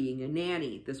hand at being a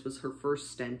nanny. This was her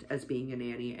first stint as being a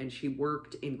nanny, and she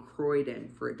worked in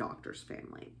Croydon for a doctor's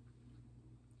family.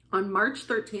 On March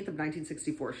 13th of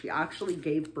 1964, she actually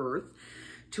gave birth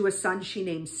to a son she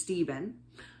named Stephen.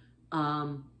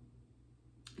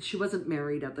 She wasn't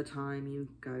married at the time. You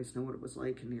guys know what it was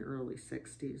like in the early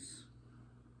 60s.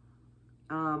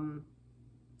 And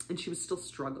she was still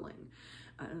struggling.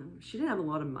 She didn't have a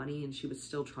lot of money, and she was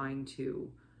still trying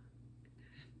to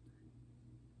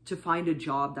find a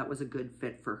job that was a good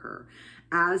fit for her.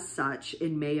 As such,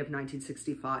 in May of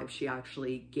 1965, she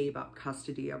actually gave up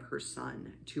custody of her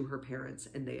son to her parents,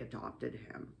 and they adopted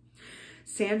him.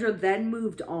 Sandra then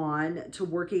moved on to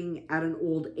working at an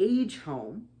old age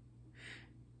home,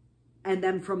 and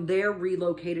then from there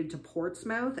relocated to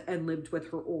Portsmouth and lived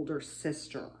with her older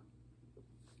sister.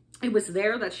 It was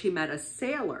there that she met a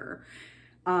sailor,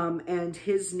 and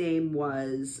his name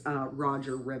was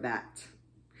Roger Rivette.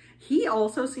 He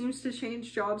also seems to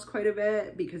change jobs quite a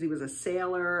bit because he was a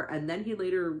sailor, and then he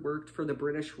later worked for the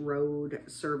British Road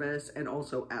Service and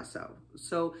also Esso.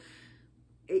 So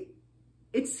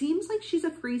it seems like she's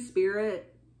a free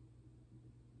spirit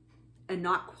and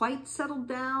not quite settled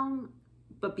down,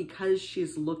 but because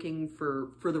she's looking for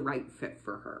the right fit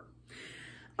for her.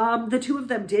 The two of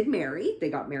them did marry. They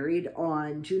got married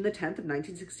on June the 10th of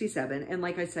 1967. And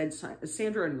like I said,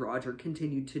 Sandra and Roger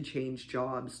continued to change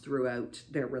jobs throughout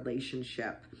their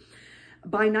relationship.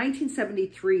 By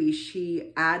 1973,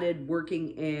 she added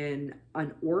working in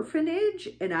an orphanage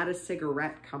and at a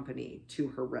cigarette company to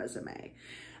her resume.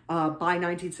 By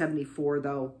 1974,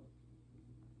 though,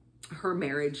 her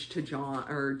marriage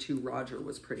to Roger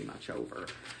was pretty much over.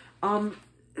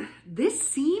 This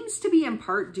seems to be in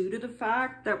part due to the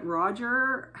fact that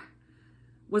Roger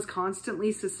was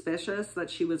constantly suspicious that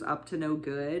she was up to no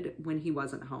good when he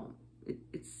wasn't home.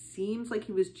 It seems like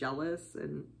he was jealous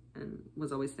and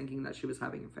was always thinking that she was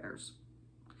having affairs.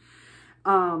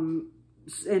 And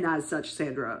as such,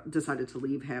 Sandra decided to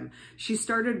leave him. She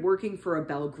started working for a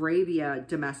Belgravia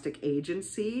domestic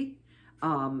agency.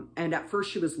 And at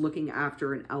first she was looking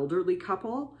after an elderly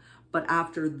couple, but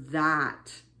after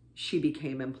that, she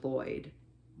became employed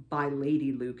by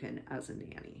Lady Lucan as a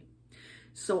nanny.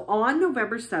 So on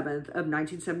November 7th of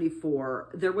 1974,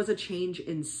 there was a change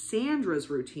in Sandra's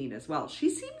routine as well. She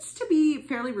seems to be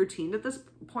fairly routine at this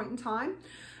point in time.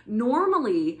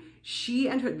 Normally,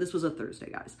 this was a Thursday,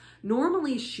 guys.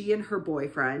 Normally, she and her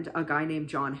boyfriend, a guy named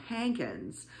John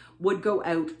Hankins, would go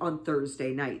out on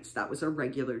Thursday nights. That was a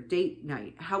regular date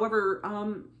night. However,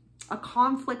 a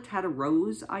conflict had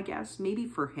arose, I guess, maybe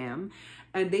for him,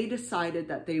 and they decided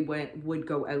that they would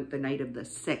go out the night of the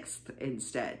 6th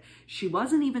instead. She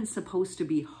wasn't even supposed to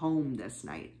be home this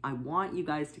night. I want you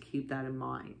guys to keep that in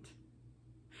mind.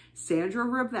 Sandra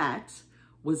Rivette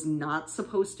was not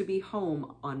supposed to be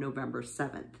home on November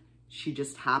 7th. She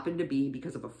just happened to be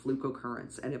because of a fluke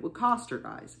occurrence, and it would cost her,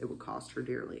 guys. It would cost her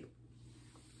dearly.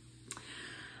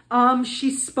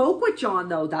 She spoke with John,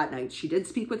 though, that night. She did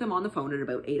speak with him on the phone at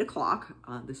about 8 o'clock.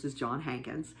 This is John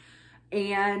Hankins.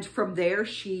 And from there,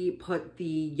 she put the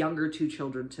younger 2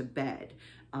 children to bed.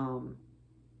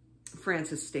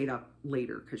 Frances stayed up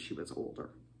later because she was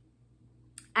older.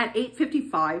 At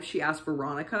 8:55, she asked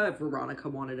Veronica if Veronica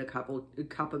wanted a cup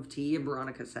of tea, and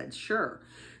Veronica said sure.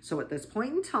 So at this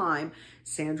point in time,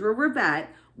 Sandra Rivette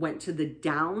went to the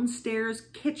downstairs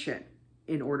kitchen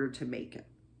in order to make it.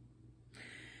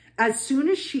 As soon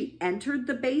as she entered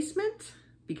the basement,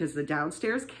 because the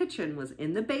downstairs kitchen was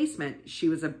in the basement, she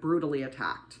was brutally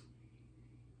attacked.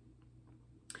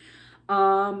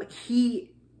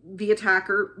 The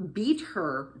attacker beat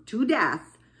her to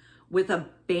death with a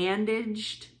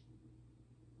bandaged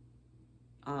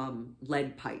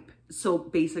lead pipe. So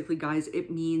basically, guys, it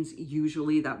means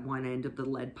usually that one end of the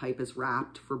lead pipe is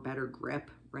wrapped for better grip,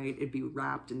 right? It'd be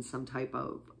wrapped in some type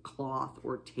of cloth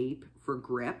or tape for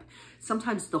grip.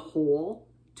 Sometimes the whole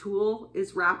tool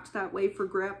is wrapped that way for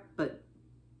grip, but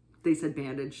they said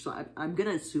bandage, so I'm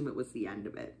gonna assume it was the end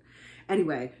of it.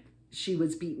 Anyway, she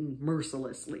was beaten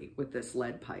mercilessly with this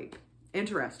lead pipe.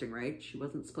 Interesting, right? She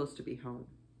wasn't supposed to be home.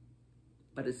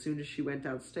 But as soon as she went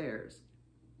downstairs,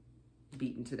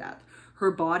 beaten to death.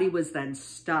 Her body was then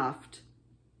stuffed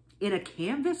in a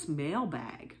canvas mail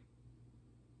bag.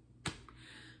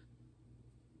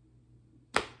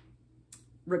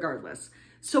 Regardless.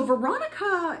 So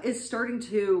Veronica is starting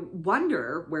to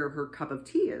wonder where her cup of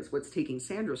tea is, what's taking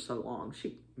Sandra so long.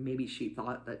 Maybe she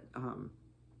thought that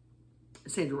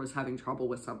Sandra was having trouble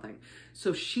with something.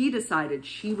 So she decided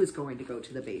she was going to go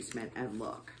to the basement and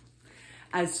look.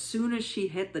 As soon as she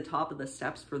hit the top of the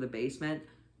steps for the basement,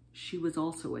 she was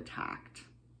also attacked.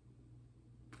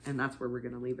 And that's where we're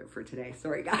going to leave it for today.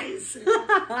 Sorry, guys.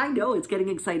 I know it's getting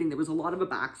exciting. There was a lot of a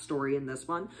backstory in this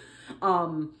one.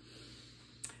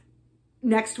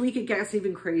 Next week, it gets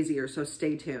even crazier, so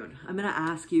stay tuned. I'm going to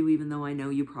ask you, even though I know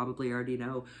you probably already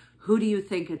know, who do you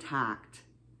think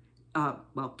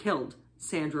killed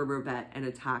Sandra Rivette and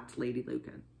attacked Lady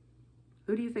Lucan?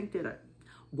 Who do you think did it?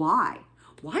 Why?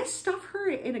 Why stuff her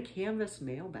in a canvas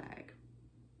mailbag?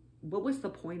 What was the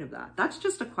point of that? That's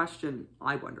just a question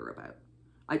I wonder about.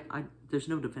 There's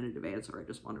no definitive answer. I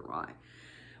just wonder why.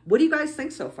 What do you guys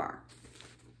think so far?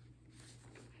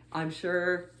 I'm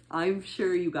sure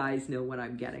you guys know what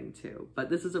I'm getting to, but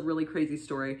this is a really crazy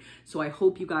story. So I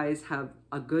hope you guys have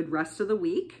a good rest of the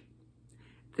week.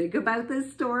 Think about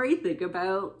this story. Think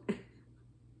about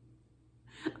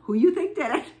who you think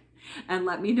did it, and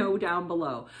let me know down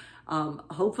below.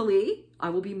 Hopefully I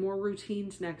will be more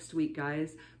routine next week,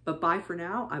 guys, but bye for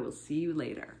now. I will see you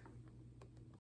later.